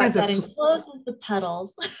part that encloses the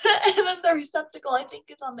petals, and then the receptacle, I think,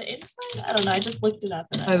 is on the inside. I don't know. I just looked it up.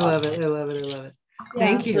 And I love it. Yeah,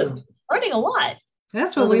 thank you. Learning a lot.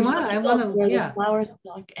 That's what we want. I want to, the flower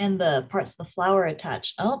stalk and the parts of the flower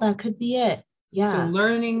attached. Oh, that could be it. Yeah. So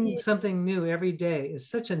learning something new every day is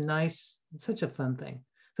such a fun thing.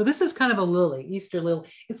 So this is kind of a lily, Easter lily.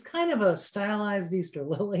 It's kind of a stylized Easter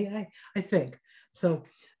lily, I think. So,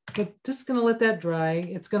 but just going to let that dry.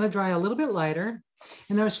 It's going to dry a little bit lighter.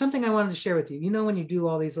 And there was something I wanted to share with you. You know, when you do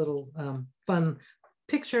all these little fun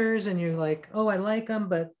pictures and you're like, oh, I like them,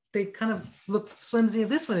 but they kind of look flimsy.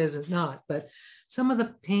 This one isn't not, but some of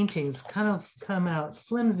the paintings kind of come out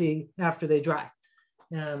flimsy after they dry.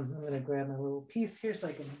 I'm going to grab my little piece here so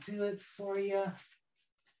I can do it for you.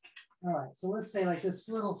 All right, so let's say like this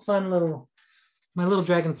my little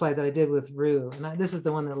dragonfly that I did with Rue. And this is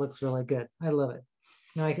the one that looks really good. I love it.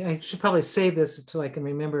 Now I should probably save this so I can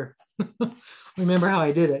remember how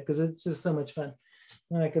I did it, because it's just so much fun.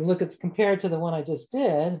 And I can compare it to the one I just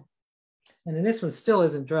did. And then this one still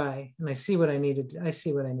isn't dry. And I see what I need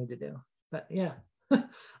to do. But yeah,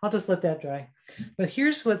 I'll just let that dry. But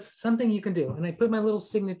here's something you can do. And I put my little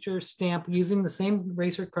signature stamp using the same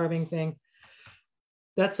eraser carving thing.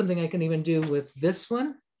 That's something I can even do with this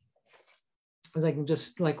one. As I can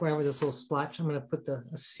just, like, wherever this little splotch, I'm going to put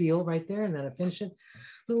a seal right there, and then I finish it.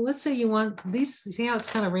 So let's say you want these, see how it's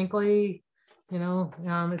kind of wrinkly,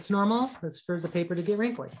 it's normal. It's for the paper to get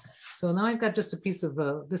wrinkly. So now I've got just a piece of,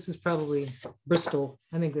 this is probably Bristol.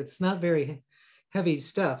 I think it's not very heavy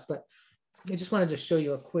stuff, but I just wanted to show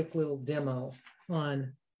you a quick little demo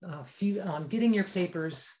on getting your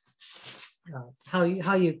papers, how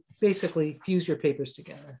you basically fuse your papers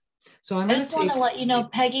together. So I just want to let you know,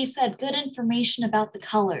 Peggy said good information about the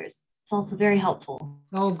colors. It's also very helpful.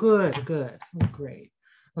 Oh, good. Oh, great.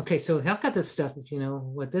 Okay, so I've got this stuff. If you know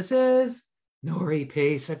what this is, nori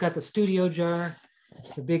paste. I've got the studio jar.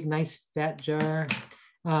 It's a big, nice, fat jar.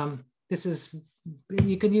 This is,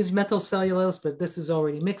 you can use methyl cellulose, but this is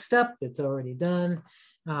already mixed up. It's already done.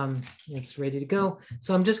 It's ready to go.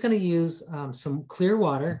 So I'm just going to use some clear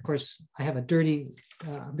water. Of course, I have a dirty,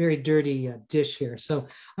 very dirty dish here. So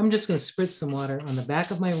I'm just going to spritz some water on the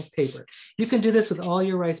back of my paper. You can do this with all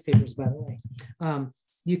your rice papers, by the way.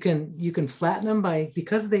 You can flatten them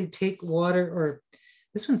because they take water, or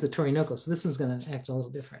this one's the Torinoko, so this one's going to act a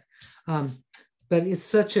little different. But it's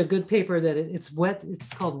such a good paper that it's wet. It's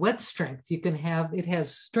called wet strength. It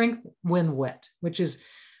has strength when wet, which is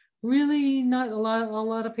really not a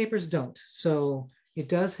lot of papers don't. So it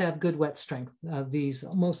does have good wet strength.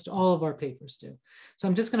 Most all of our papers do. So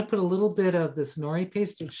I'm just going to put a little bit of this nori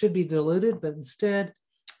paste. It should be diluted, but instead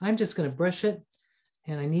I'm just going to brush it,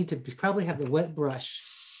 and I need to probably have the wet brush.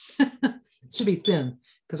 It should be thin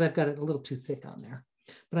because I've got it a little too thick on there.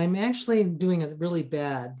 But I'm actually doing it really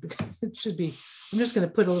bad. It should be, I'm just going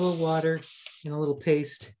to put a little water and a little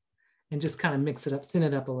paste and just kind of mix it up, thin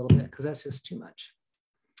it up a little bit, because that's just too much.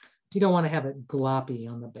 You don't want to have it gloppy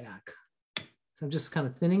on the back. So I'm just kind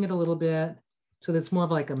of thinning it a little bit so that's more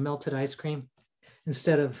of like a melted ice cream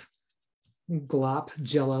instead of glop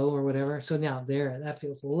jello or whatever. So now there, that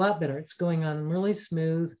feels a lot better. It's going on really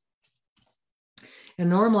smooth. And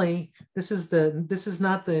normally this is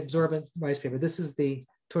not the absorbent rice paper. This is the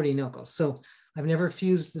Torinoko. So I've never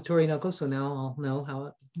fused the Torinoko, so now I'll know how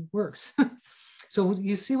it works. So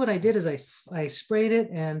you see what I did is I sprayed it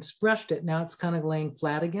and brushed it. Now it's kind of laying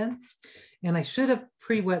flat again. And I should have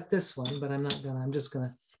pre-wet this one, but I'm not gonna. I'm just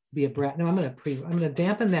gonna be a brat. No, I'm gonna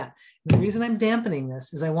dampen that. And the reason I'm dampening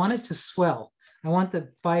this is I want it to swell. I want the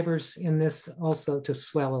fibers in this also to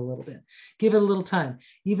swell a little bit. Give it a little time.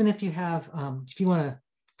 Even if you have, if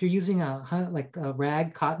you're using like a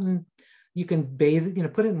rag, cotton, you can bathe,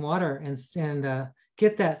 put it in water and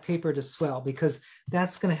get that paper to swell, because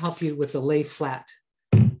that's going to help you with the lay flat.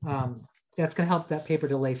 That's going to help that paper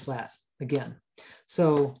to lay flat again.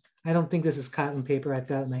 So I don't think this is cotton paper I've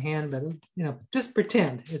got in my hand, but just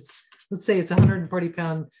pretend let's say it's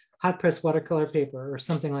 140-pound hot press watercolor paper or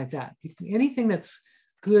something like that. Anything that's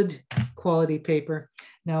good quality paper.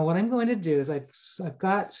 Now what I'm going to do is I've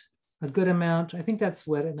got a good amount. I think that's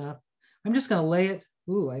wet enough. I'm just going to lay it.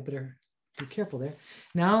 Ooh, I better be careful there.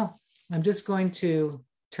 Now I'm just going to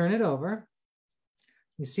turn it over.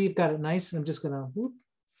 You see, I've got it nice. I'm just going to, whoop.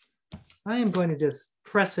 I am going to just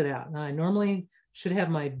press it out. Now I normally should have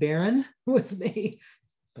my Baron with me,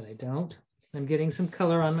 but I don't. I'm getting some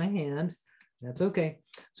color on my hand. That's okay.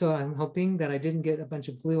 So I'm hoping that I didn't get a bunch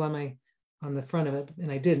of glue on the front of it,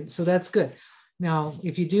 and I didn't. So that's good. Now,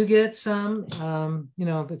 if you do get some,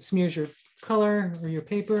 if it smears your color or your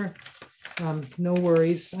paper, no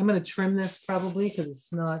worries. I'm going to trim this probably because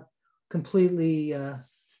it's not completely,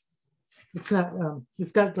 it's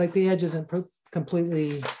got like the edge isn't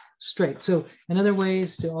completely straight. So another way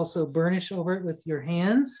is to also burnish over it with your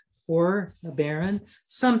hands or a Baron,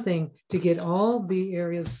 something to get all the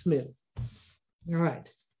areas smooth. All right,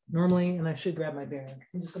 normally, and I should grab my Baron.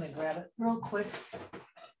 I'm just going to grab it real quick.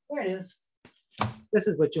 There it is. This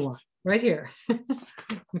is what you want right here.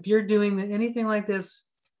 If you're doing anything like this,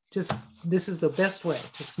 this is the best way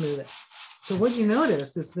to smooth it. So what you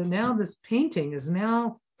notice is that now this painting is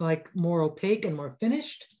now like more opaque and more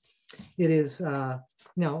finished. It is, now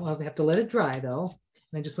I'll have to let it dry though.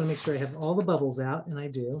 And I just want to make sure I have all the bubbles out, and I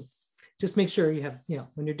do. Just make sure you have,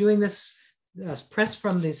 when you're doing this, press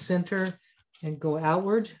from the center and go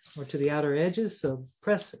outward or to the outer edges. So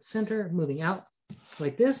press center, moving out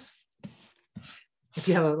like this. If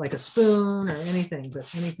you have like a spoon or anything, but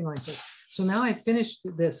anything like this. So now I finished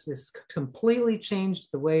this. This completely changed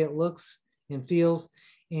the way it looks and feels.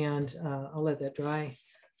 And I'll let that dry.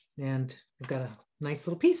 And I've got a nice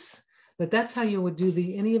little piece. But that's how you would do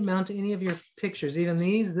any of your pictures. Even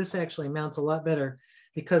these, this actually mounts a lot better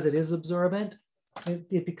because it is absorbent.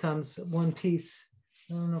 It becomes one piece.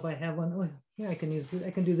 I don't know if I have one. Oh, yeah, I can use this.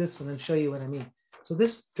 I can do this one and show you what I mean. So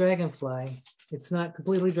this dragonfly, it's not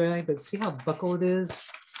completely dry, but see how buckled it is?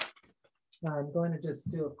 I'm going to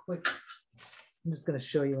just do a quick, I'm just going to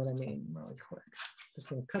show you what I mean really quick. Just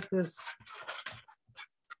going to cut this.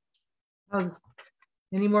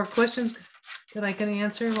 Any more questions that I can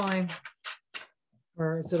answer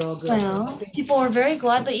or is it all good? Well, people were very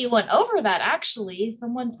glad that you went over that. Actually,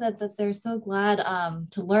 someone said that they're so glad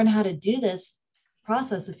to learn how to do this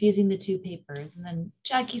process of fusing the two papers. And then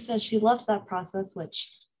Jackie says she loves that process,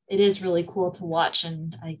 which it is really cool to watch.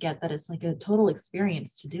 And I get that it's like a total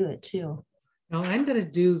experience to do it too. Now I'm going to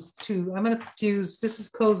do I'm going to fuse, this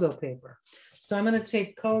is Kozo paper. So I'm going to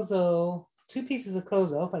take Kozo, 2 pieces of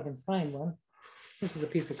Kozo, if I can find one. This is a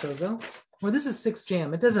piece of Kozo, or this is 6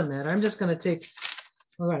 jam. It doesn't matter. I'm just going to take,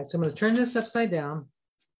 all right, so I'm going to turn this upside down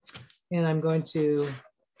and I'm going to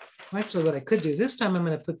actually what I could do this time, I'm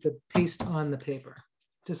going to put the paste on the paper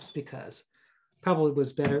just because probably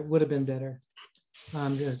was better, would have been better.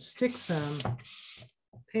 I'm going to stick some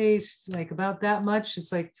paste like about that much.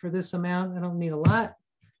 It's like for this amount, I don't need a lot.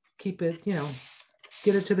 Keep it, you know,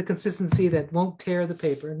 get it to the consistency that won't tear the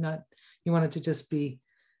paper. Not, you want it to just be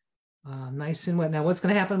nice and wet. Now what's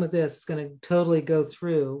going to happen with this, it's going to totally go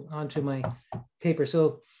through onto my paper.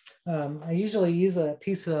 So I usually use a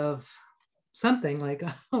piece of something like,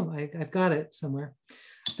 oh, I've got it somewhere.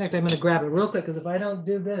 In fact, I'm going to grab it real quick because if I don't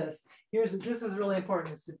do this, this is really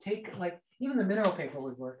important, is to take, like, even the mineral paper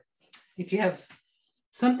would work. If you have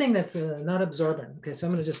something that's not absorbent, okay, so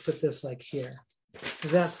I'm going to just put this like here,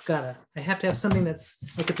 because that's gotta, I have to have something that's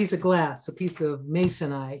like a piece of glass, a piece of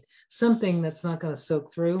masonite, something that's not going to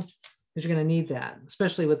soak through, because you're going to need that,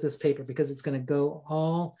 especially with this paper, because it's going to go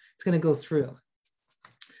through.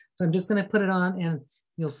 So I'm just going to put it on, and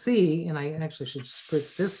you'll see, and I actually should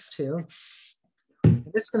spritz this too.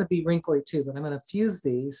 This is going to be wrinkly too, but I'm going to fuse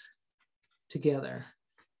these together.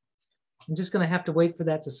 I'm just going to have to wait for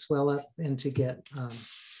that to swell up and to get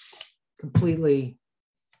completely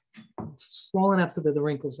swollen up so that the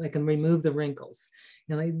wrinkles, I can remove the wrinkles.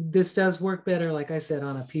 And this does work better, like I said,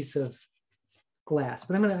 on a piece of glass,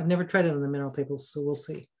 but I've never tried it on the mineral paper, so we'll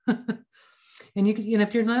see. And you can,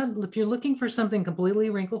 if you're looking for something completely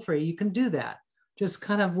wrinkle free, you can do that. Just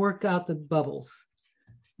kind of work out the bubbles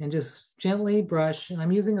and just gently brush. And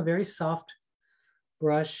I'm using a very soft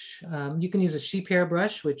brush. You can use a sheep hair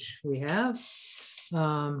brush, which we have.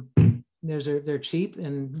 They're cheap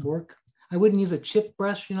and work. I wouldn't use a chip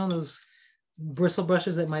brush, you know, those bristle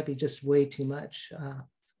brushes that might be just way too much.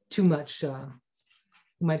 You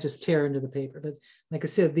might just tear into the paper. But like I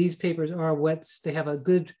said, these papers are wet. They have a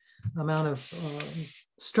good amount of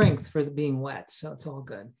strength for being wet, so it's all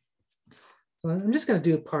good. So I'm just going to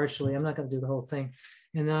do it partially. I'm not going to do the whole thing.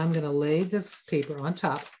 And then I'm going to lay this paper on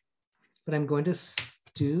top, but I'm going to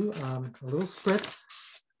do a little spritz.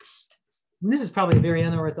 And this is probably a very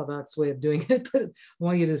unorthodox way of doing it, but I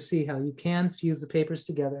want you to see how you can fuse the papers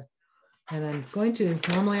together. And I'm going to,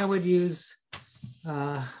 normally I would use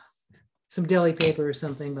some deli paper or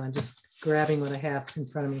something, but I'm just grabbing what I have in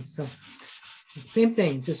front of me. So same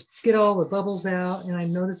thing, just get all the bubbles out. And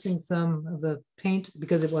I'm noticing some of the paint,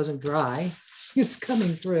 because it wasn't dry, it's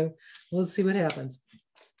coming through. Let's see what happens.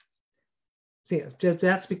 See,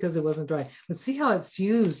 that's because it wasn't dry. But see how it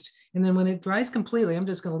fused. And then when it dries completely, I'm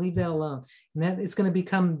just going to leave that alone. And that it's going to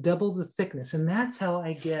become double the thickness. And that's how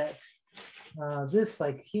I get this,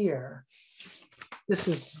 like here. This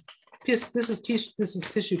is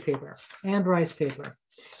tissue paper and rice paper.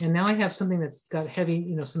 And now I have something that's got heavy,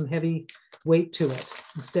 you know, some heavy weight to it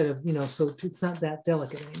instead of, you know, so it's not that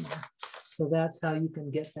delicate anymore. So that's how you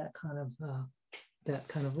can get that kind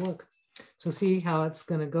of look. So see how it's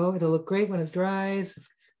going to go. It'll look great when it dries.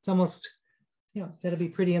 It's almost, you know, that'll be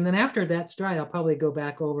pretty. And then after that's dry, I'll probably go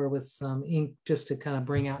back over with some ink just to kind of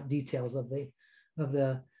bring out details of the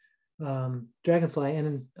dragonfly.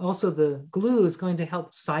 And also the glue is going to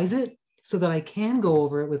help size it so that I can go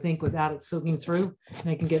over it with ink without it soaking through, and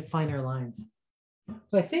I can get finer lines.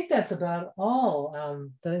 So I think that's about all,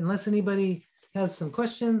 unless anybody has some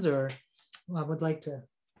questions or would like to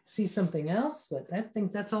see something else, but I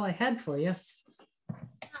think that's all I had for you.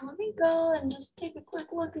 Let me go and just take a quick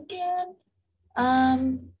look again.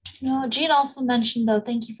 No, Jean also mentioned, though,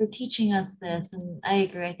 thank you for teaching us this. And I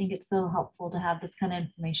agree. I think it's so helpful to have this kind of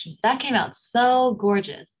information. That came out so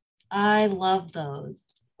gorgeous. I love those.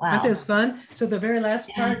 Wow. Aren't those fun? So the very last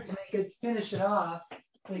part, to make it finish it off,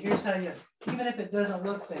 so here's how you, even if it doesn't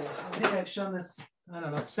look finished, I think I've shown this, I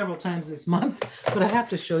don't know, several times this month, but I have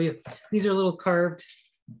to show you. These are little carved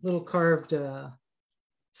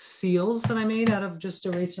seals that I made out of just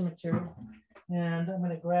eraser material. And I'm going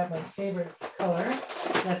to grab my favorite color.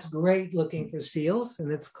 That's great looking for seals.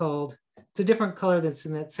 And it's a different color that's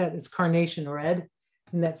in that set. It's carnation red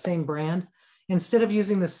in that same brand. Instead of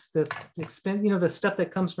using the stuff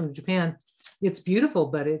that comes from Japan, it's beautiful,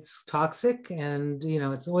 but it's toxic and, you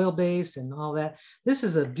know, it's oil-based and all that. This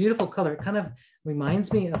is a beautiful color. It kind of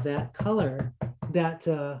reminds me of that color, that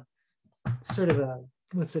sort of a,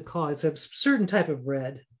 what's it called? It's a certain type of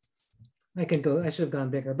red. I should have gone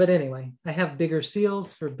bigger, but anyway, I have bigger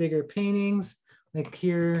seals for bigger paintings. Like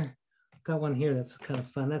here, got one here that's kind of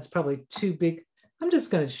fun. That's probably too big. I'm just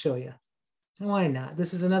going to show you. Why not?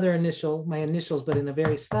 This is another initial, my initials, but in a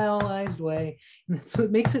very stylized way. And that's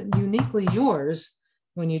what makes it uniquely yours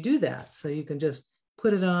when you do that. So you can just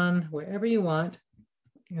put it on wherever you want.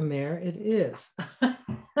 And there it is.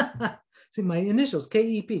 See, my initials,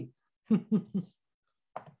 KEP.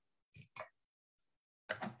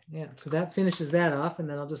 Yeah, so that finishes that off, and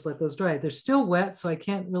then I'll just let those dry. They're still wet, so I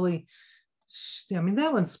can't really, I mean,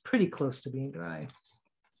 that one's pretty close to being dry.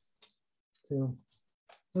 So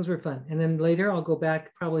those were fun. And then later I'll go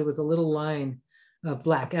back probably with a little line of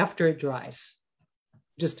black after it dries,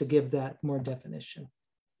 just to give that more definition.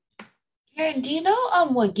 Karen, do you know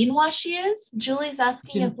what ginwashi is? Julie's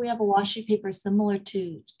asking if we have a washi paper similar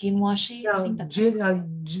to ginwashi. I think that's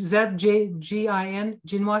is that Gin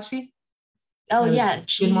Ginwashi? oh yeah,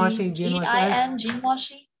 Ginwashi, Gin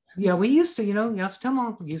ginwashi. Yeah, we used to,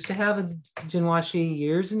 Yasutomo used to have a Jinwashi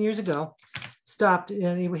years and years ago. Stopped,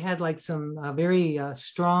 and we had like some very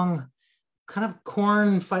strong kind of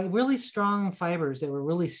corn, really strong fibers that were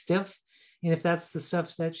really stiff. And if that's the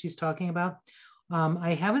stuff that she's talking about,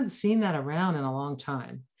 I haven't seen that around in a long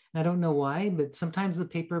time. I don't know why, but sometimes the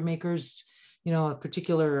paper makers, a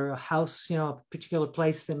particular house, a particular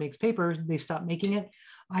place that makes paper, they stop making it.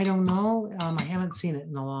 I don't know. I haven't seen it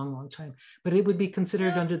in a long, long time, but it would be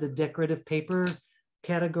considered under the decorative paper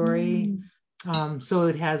category. So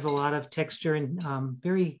it has a lot of texture and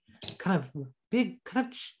very kind of big,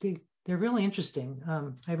 they're really interesting.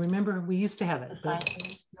 I remember we used to have it, but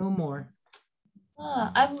no more.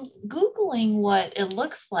 I'm Googling what it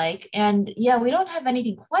looks like. And yeah, we don't have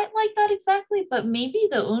anything quite like that exactly, but maybe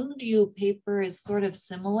the Unryu paper is sort of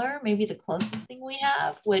similar. Maybe the closest thing we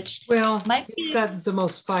have, which might be. It's got the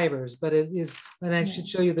most fibers, but it is, and I should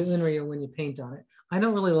show you the Unryu when you paint on it. I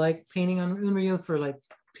don't really like painting on Unryu for like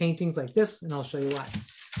paintings like this, and I'll show you why.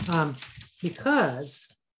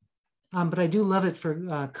 But I do love it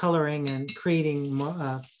for coloring and creating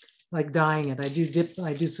more, like dyeing it. I do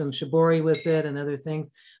some shibori with it and other things.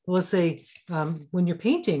 But let's say when you're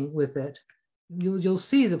painting with it, you'll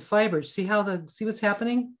see the fibers. See what's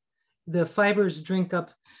happening? The fibers drink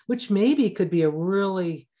up, which maybe could be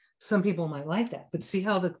some people might like that, but see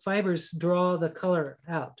how the fibers draw the color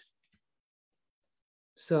out.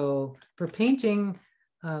 So for painting,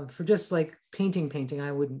 for just like painting,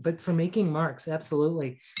 I wouldn't, but for making marks,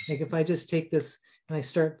 absolutely. Like if I just take this and I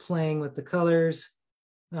start playing with the colors,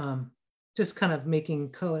 just kind of making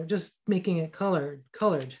it colored,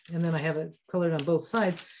 and then I have it colored on both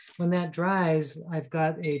sides. When that dries, I've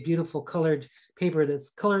got a beautiful colored paper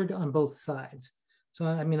that's colored on both sides. So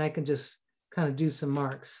I mean, I can just kind of do some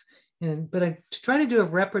marks. But to try to do a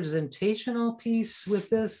representational piece with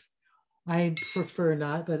this, I prefer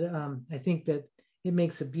not. But I think that it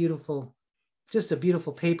makes just a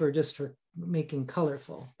beautiful paper just for making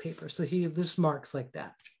colorful paper. So this marks like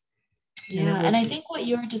that. Yeah, and I think what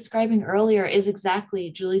you were describing earlier is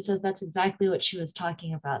exactly, Julie says that's exactly what she was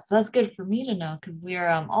talking about. So that's good for me to know, because we are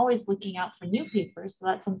always looking out for new papers. So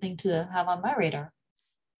that's something to have on my radar.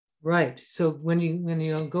 Right. So when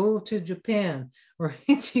you go to Japan or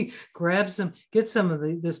get some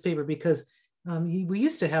of this paper, because we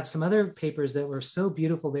used to have some other papers that were so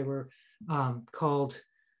beautiful. They were it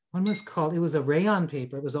was a rayon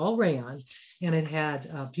paper. It was all rayon, and it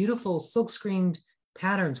had beautiful silk screened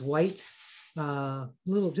patterns, white,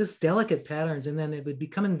 little just delicate patterns, and then it would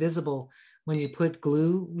become invisible when you put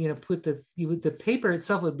glue. The paper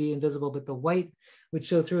itself would be invisible, but the white would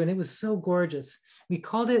show through, and it was so gorgeous. We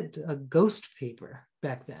called it a ghost paper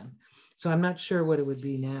back then, so I'm not sure what it would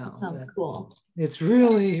be now. Sounds cool.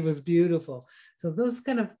 It was beautiful. So those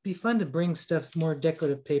kind of be fun to bring more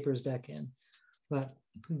decorative papers back in. But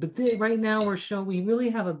right now we really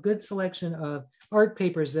have a good selection of art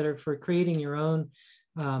papers that are for creating your own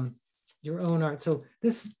art. So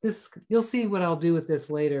this you'll see what I'll do with this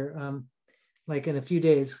later, like in a few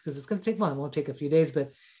days, because it's going to take long. It won't take a few days,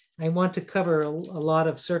 but I want to cover a lot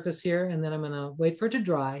of surface here, and then I'm going to wait for it to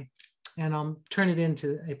dry, and I'll turn it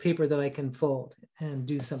into a paper that I can fold and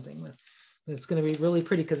do something with. It's going to be really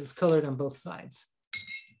pretty because it's colored on both sides.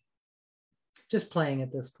 Just playing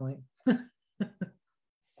at this point.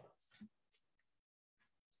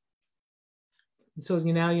 So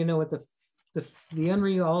now you know what the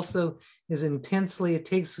Unryu also is intensely. It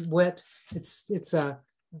takes wet. It's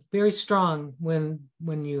very strong when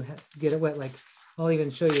you get it wet. Like I'll even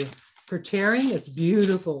show you for tearing. It's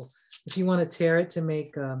beautiful. If you want to tear it to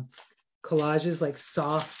make collages, like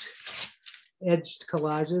soft edged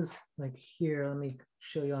collages, like here. Let me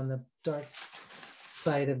show you on the dark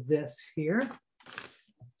side of this here.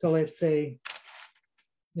 So let's say,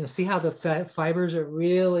 see how the fibers are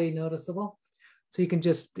really noticeable. So you can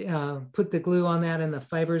just put the glue on that, and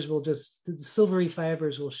the silvery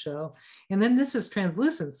fibers will show. And then this is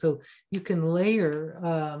translucent, so you can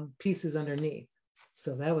layer pieces underneath.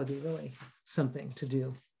 So that would be really something to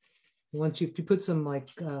do. Once you put some like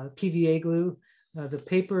PVA glue, the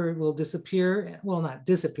paper will disappear. Well, not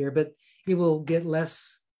disappear, but it will get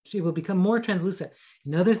less it will become more translucent.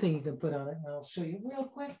 Another thing you can put on it, and I'll show you real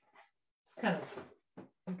quick. It's kind of,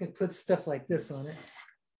 you can put stuff like this on it.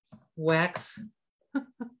 Wax,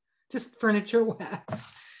 just furniture wax.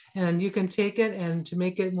 And you can take it, and to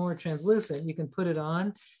make it more translucent, you can put it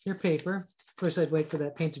on your paper. Of course, I'd wait for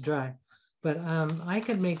that paint to dry. But I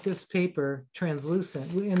can make this paper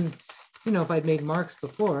translucent. And, you know, if I'd made marks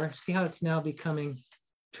before, see how it's now becoming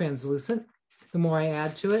translucent? The more I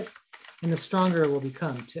add to it, and the stronger it will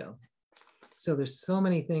become too. So there's so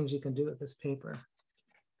many things you can do with this paper.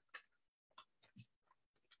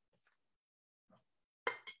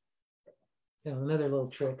 So another little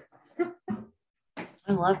trick.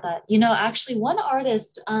 I love that. You know, actually one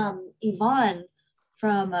artist, Yvonne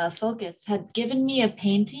from Focus, had given me a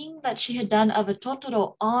painting that she had done of a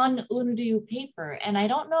Totoro on Unryu paper. And I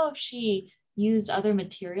don't know if she used other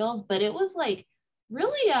materials, but it was like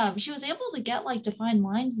really, she was able to get like defined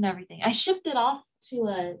lines and everything. I shipped it off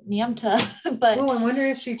to Nyamta, but oh, I wonder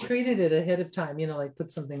if she treated it ahead of time, you know, like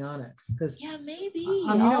put something on it. Because yeah, maybe.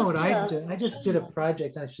 you know what I did? I just did a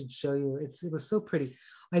project I should show you. It was so pretty.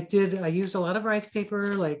 I used a lot of rice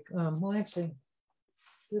paper, like, well, actually,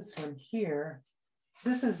 this one here.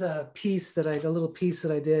 This is a little piece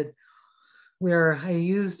that I did where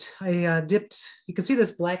I dipped, you can see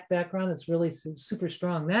this black background. It's really super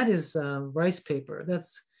strong. That is rice paper.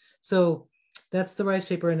 That's the rice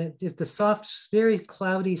paper. And if the soft, very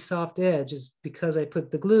cloudy, soft edge is because I put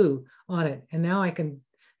the glue on it. And now I can,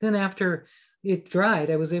 then after it dried,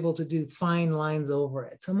 I was able to do fine lines over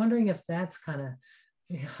it. So I'm wondering if that's kind of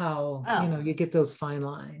how, you know, you get those fine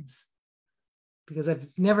lines. Because I've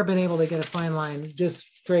never been able to get a fine line just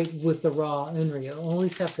straight with the raw Unryu. I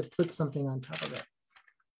always have to put something on top of it.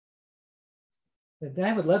 But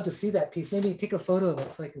I would love to see that piece. Maybe take a photo of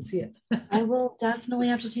it so I can see it. I will definitely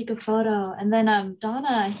have to take a photo. And then Donna,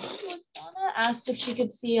 I think it was Donna, asked if she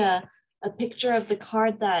could see a picture of the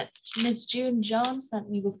card that Miss June Jones sent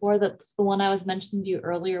me before. That's the one I was mentioning to you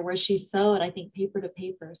earlier, where she sewed, I think, paper to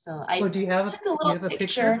paper. So I do you have took a little picture.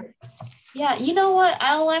 picture? Yeah, you know what?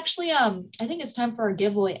 I'll actually, I think it's time for a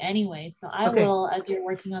giveaway anyway. So I will, as you're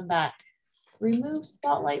working on that, remove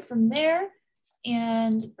spotlight from there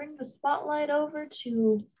and bring the spotlight over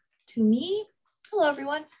to me. Hello,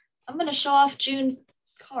 everyone. I'm going to show off June's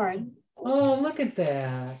card. Oh, look at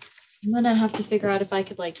that. I'm going to have to figure out if I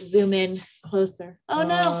could like zoom in closer. Oh,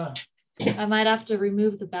 no. I might have to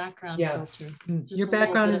remove the background filter. Your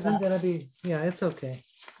background isn't going to be, yeah, it's okay.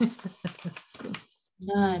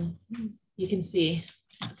 None. You can see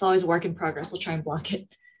it's always a work in progress. I'll try and block it.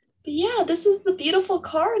 But yeah, this is the beautiful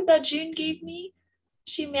card that June gave me.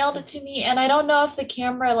 She mailed it to me, and I don't know if the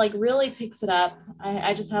camera like really picks it up.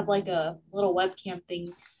 I just have like a little webcam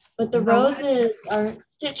thing, but the roses are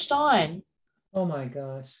stitched on. Oh my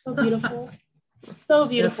gosh. So beautiful. So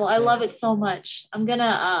beautiful. I love it so much. I'm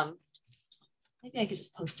gonna maybe I could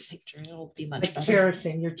just post a picture. It'll be much better.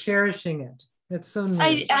 You're cherishing it. That's so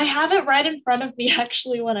nice. I have it right in front of me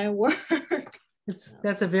actually when I work.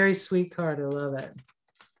 That's a very sweet card. I love it.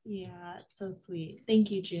 Yeah, it's so sweet. Thank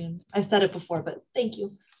you, June. I've said it before, but thank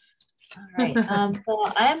you. All right.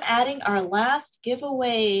 So I'm adding our last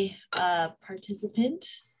giveaway participant.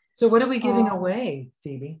 So what are we giving away,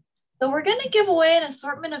 Phoebe? So we're going to give away an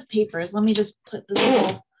assortment of papers. Let me just put this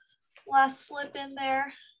little last slip in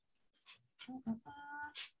there. All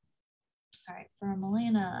right, for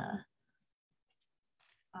Melina.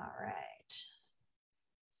 All right.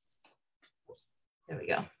 There we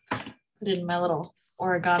go. Put it in my little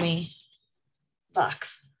origami box.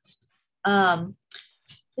 But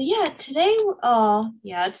yeah, today, oh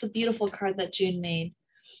yeah, it's a beautiful card that June made.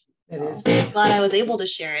 It is. I'm glad I was able to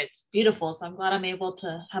share it. It's beautiful. So I'm glad I'm able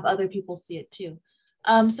to have other people see it too.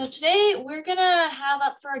 So today we're gonna have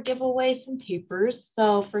up for a giveaway some papers.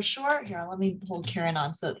 So for sure, here, let me hold Karen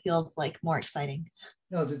on so it feels like more exciting.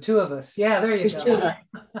 No, the two of us. Yeah, there you There's go. Two of us.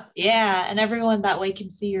 Yeah, and everyone that way can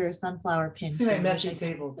see your sunflower pin. See my messy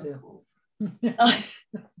table too.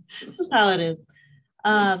 That's how it is.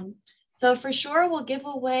 So for sure we'll give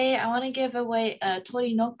away, I want to give away a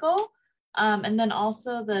Torinoko, and then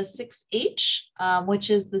also the 6H, which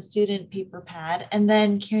is the student paper pad. And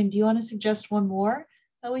then Karen, do you want to suggest one more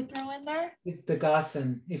that we throw in there? The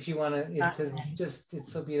Gossen, if you want to, because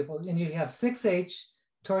it's so beautiful. And you have 6H,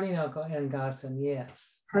 Torinoko, and Gossen,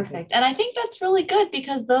 yes. Perfect. And I think that's really good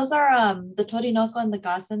because those are the Torinoko and the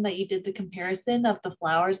Gossen that you did the comparison of the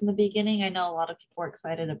flowers in the beginning. I know a lot of people are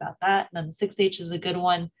excited about that. And then 6H is a good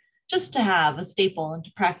one just to have a staple and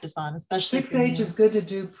to practice on, especially 6H is good to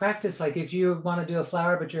do practice. Like if you want to do a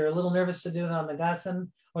flower, but you're a little nervous to do it on the Gossen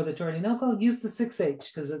or the Torinoko, use the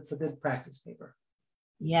 6H because it's a good practice paper.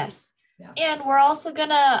 Yes. Yeah. And we're also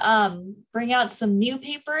gonna bring out some new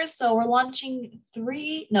papers. So we're launching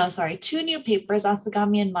two new papers,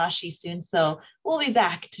 Asagami and Mashi, soon. So we'll be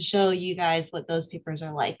back to show you guys what those papers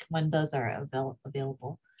are like when those are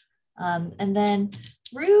available. And then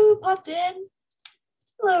Rue popped in.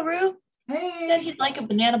 Hello, Rue. Hey. Said he'd like a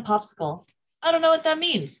banana popsicle. I don't know what that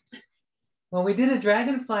means. Well, we did a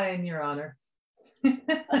dragonfly in your honor. Maybe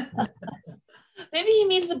he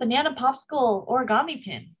means a banana popsicle origami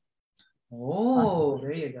pin. Oh,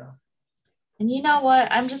 there you go. And you know what?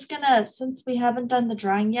 I'm just gonna, since we haven't done the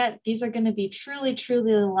drawing yet, these are gonna be truly,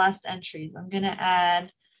 truly the last entries. I'm gonna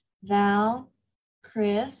add Val,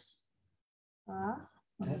 Chris. Let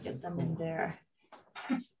me get them in there.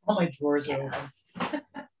 All my drawers are open.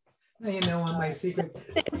 You know what my secret.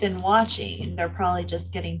 They've been watching and they're probably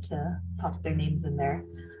just getting to pop their names in there.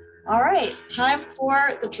 All right, time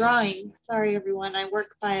for the drawing. Sorry, everyone. I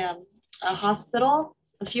work by a hospital,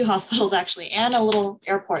 a few hospitals actually, and a little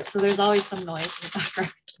airport. So there's always some noise in the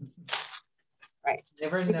background. Right.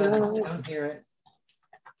 Never know. I don't hear it.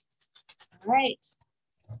 All right.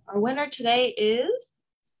 Our winner today is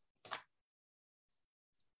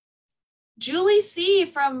Julie C.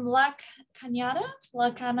 from La Cañada,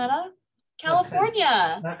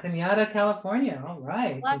 California. La Cañada, California. All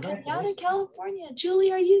right. La Cañada, California.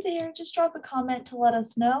 Julie, are you there? Just drop a comment to let us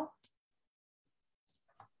know.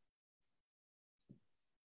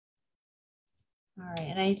 All right,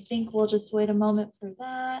 and I think we'll just wait a moment for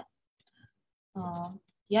that.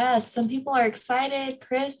 Yes, some people are excited.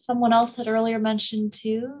 Chris, someone else had earlier mentioned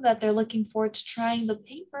too that they're looking forward to trying the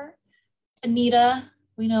paper. Anita,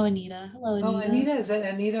 we know Anita. Hello, Anita. Oh, Anita, is that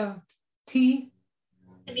Anita T?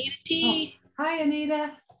 Anita T. Oh, hi,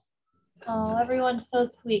 Anita. Oh, everyone's so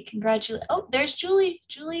sweet. Congratulations. Oh, there's Julie.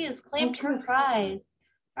 Julie has claimed her prize.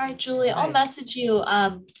 All right, Julie, I'll message you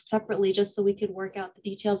separately just so we could work out the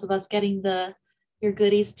details of us getting your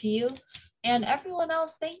goodies to you. And everyone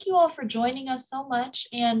else, thank you all for joining us so much.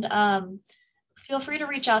 And feel free to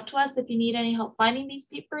reach out to us if you need any help finding these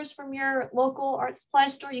papers from your local art supply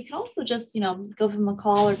store. You can also just, go give them a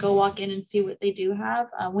call or go walk in and see what they do have.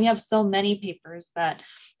 We have so many papers that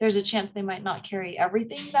there's a chance they might not carry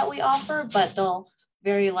everything that we offer, but they'll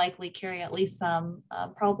very likely carry at least some,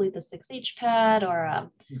 probably the 6H pad or,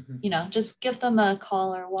 just give them a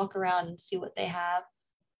call or walk around and see what they have.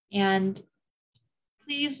 And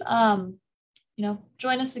please,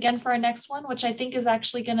 join us again for our next one, which I think is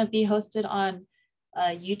actually going to be hosted on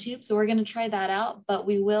YouTube. So we're going to try that out, but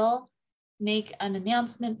we will make an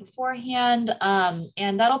announcement beforehand.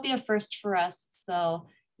 And that'll be a first for us. So,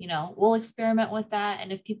 we'll experiment with that.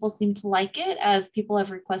 And if people seem to like it, as people have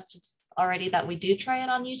requested already that we do try it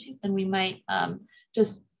on YouTube, then we might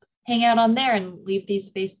just hang out on there and leave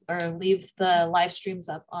the live streams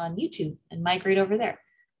up on YouTube and migrate over there.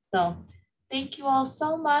 So thank you all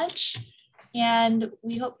so much. And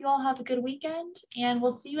we hope you all have a good weekend, and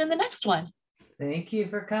we'll see you in the next one. Thank you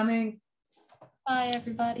for coming. Bye,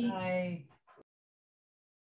 everybody. Bye.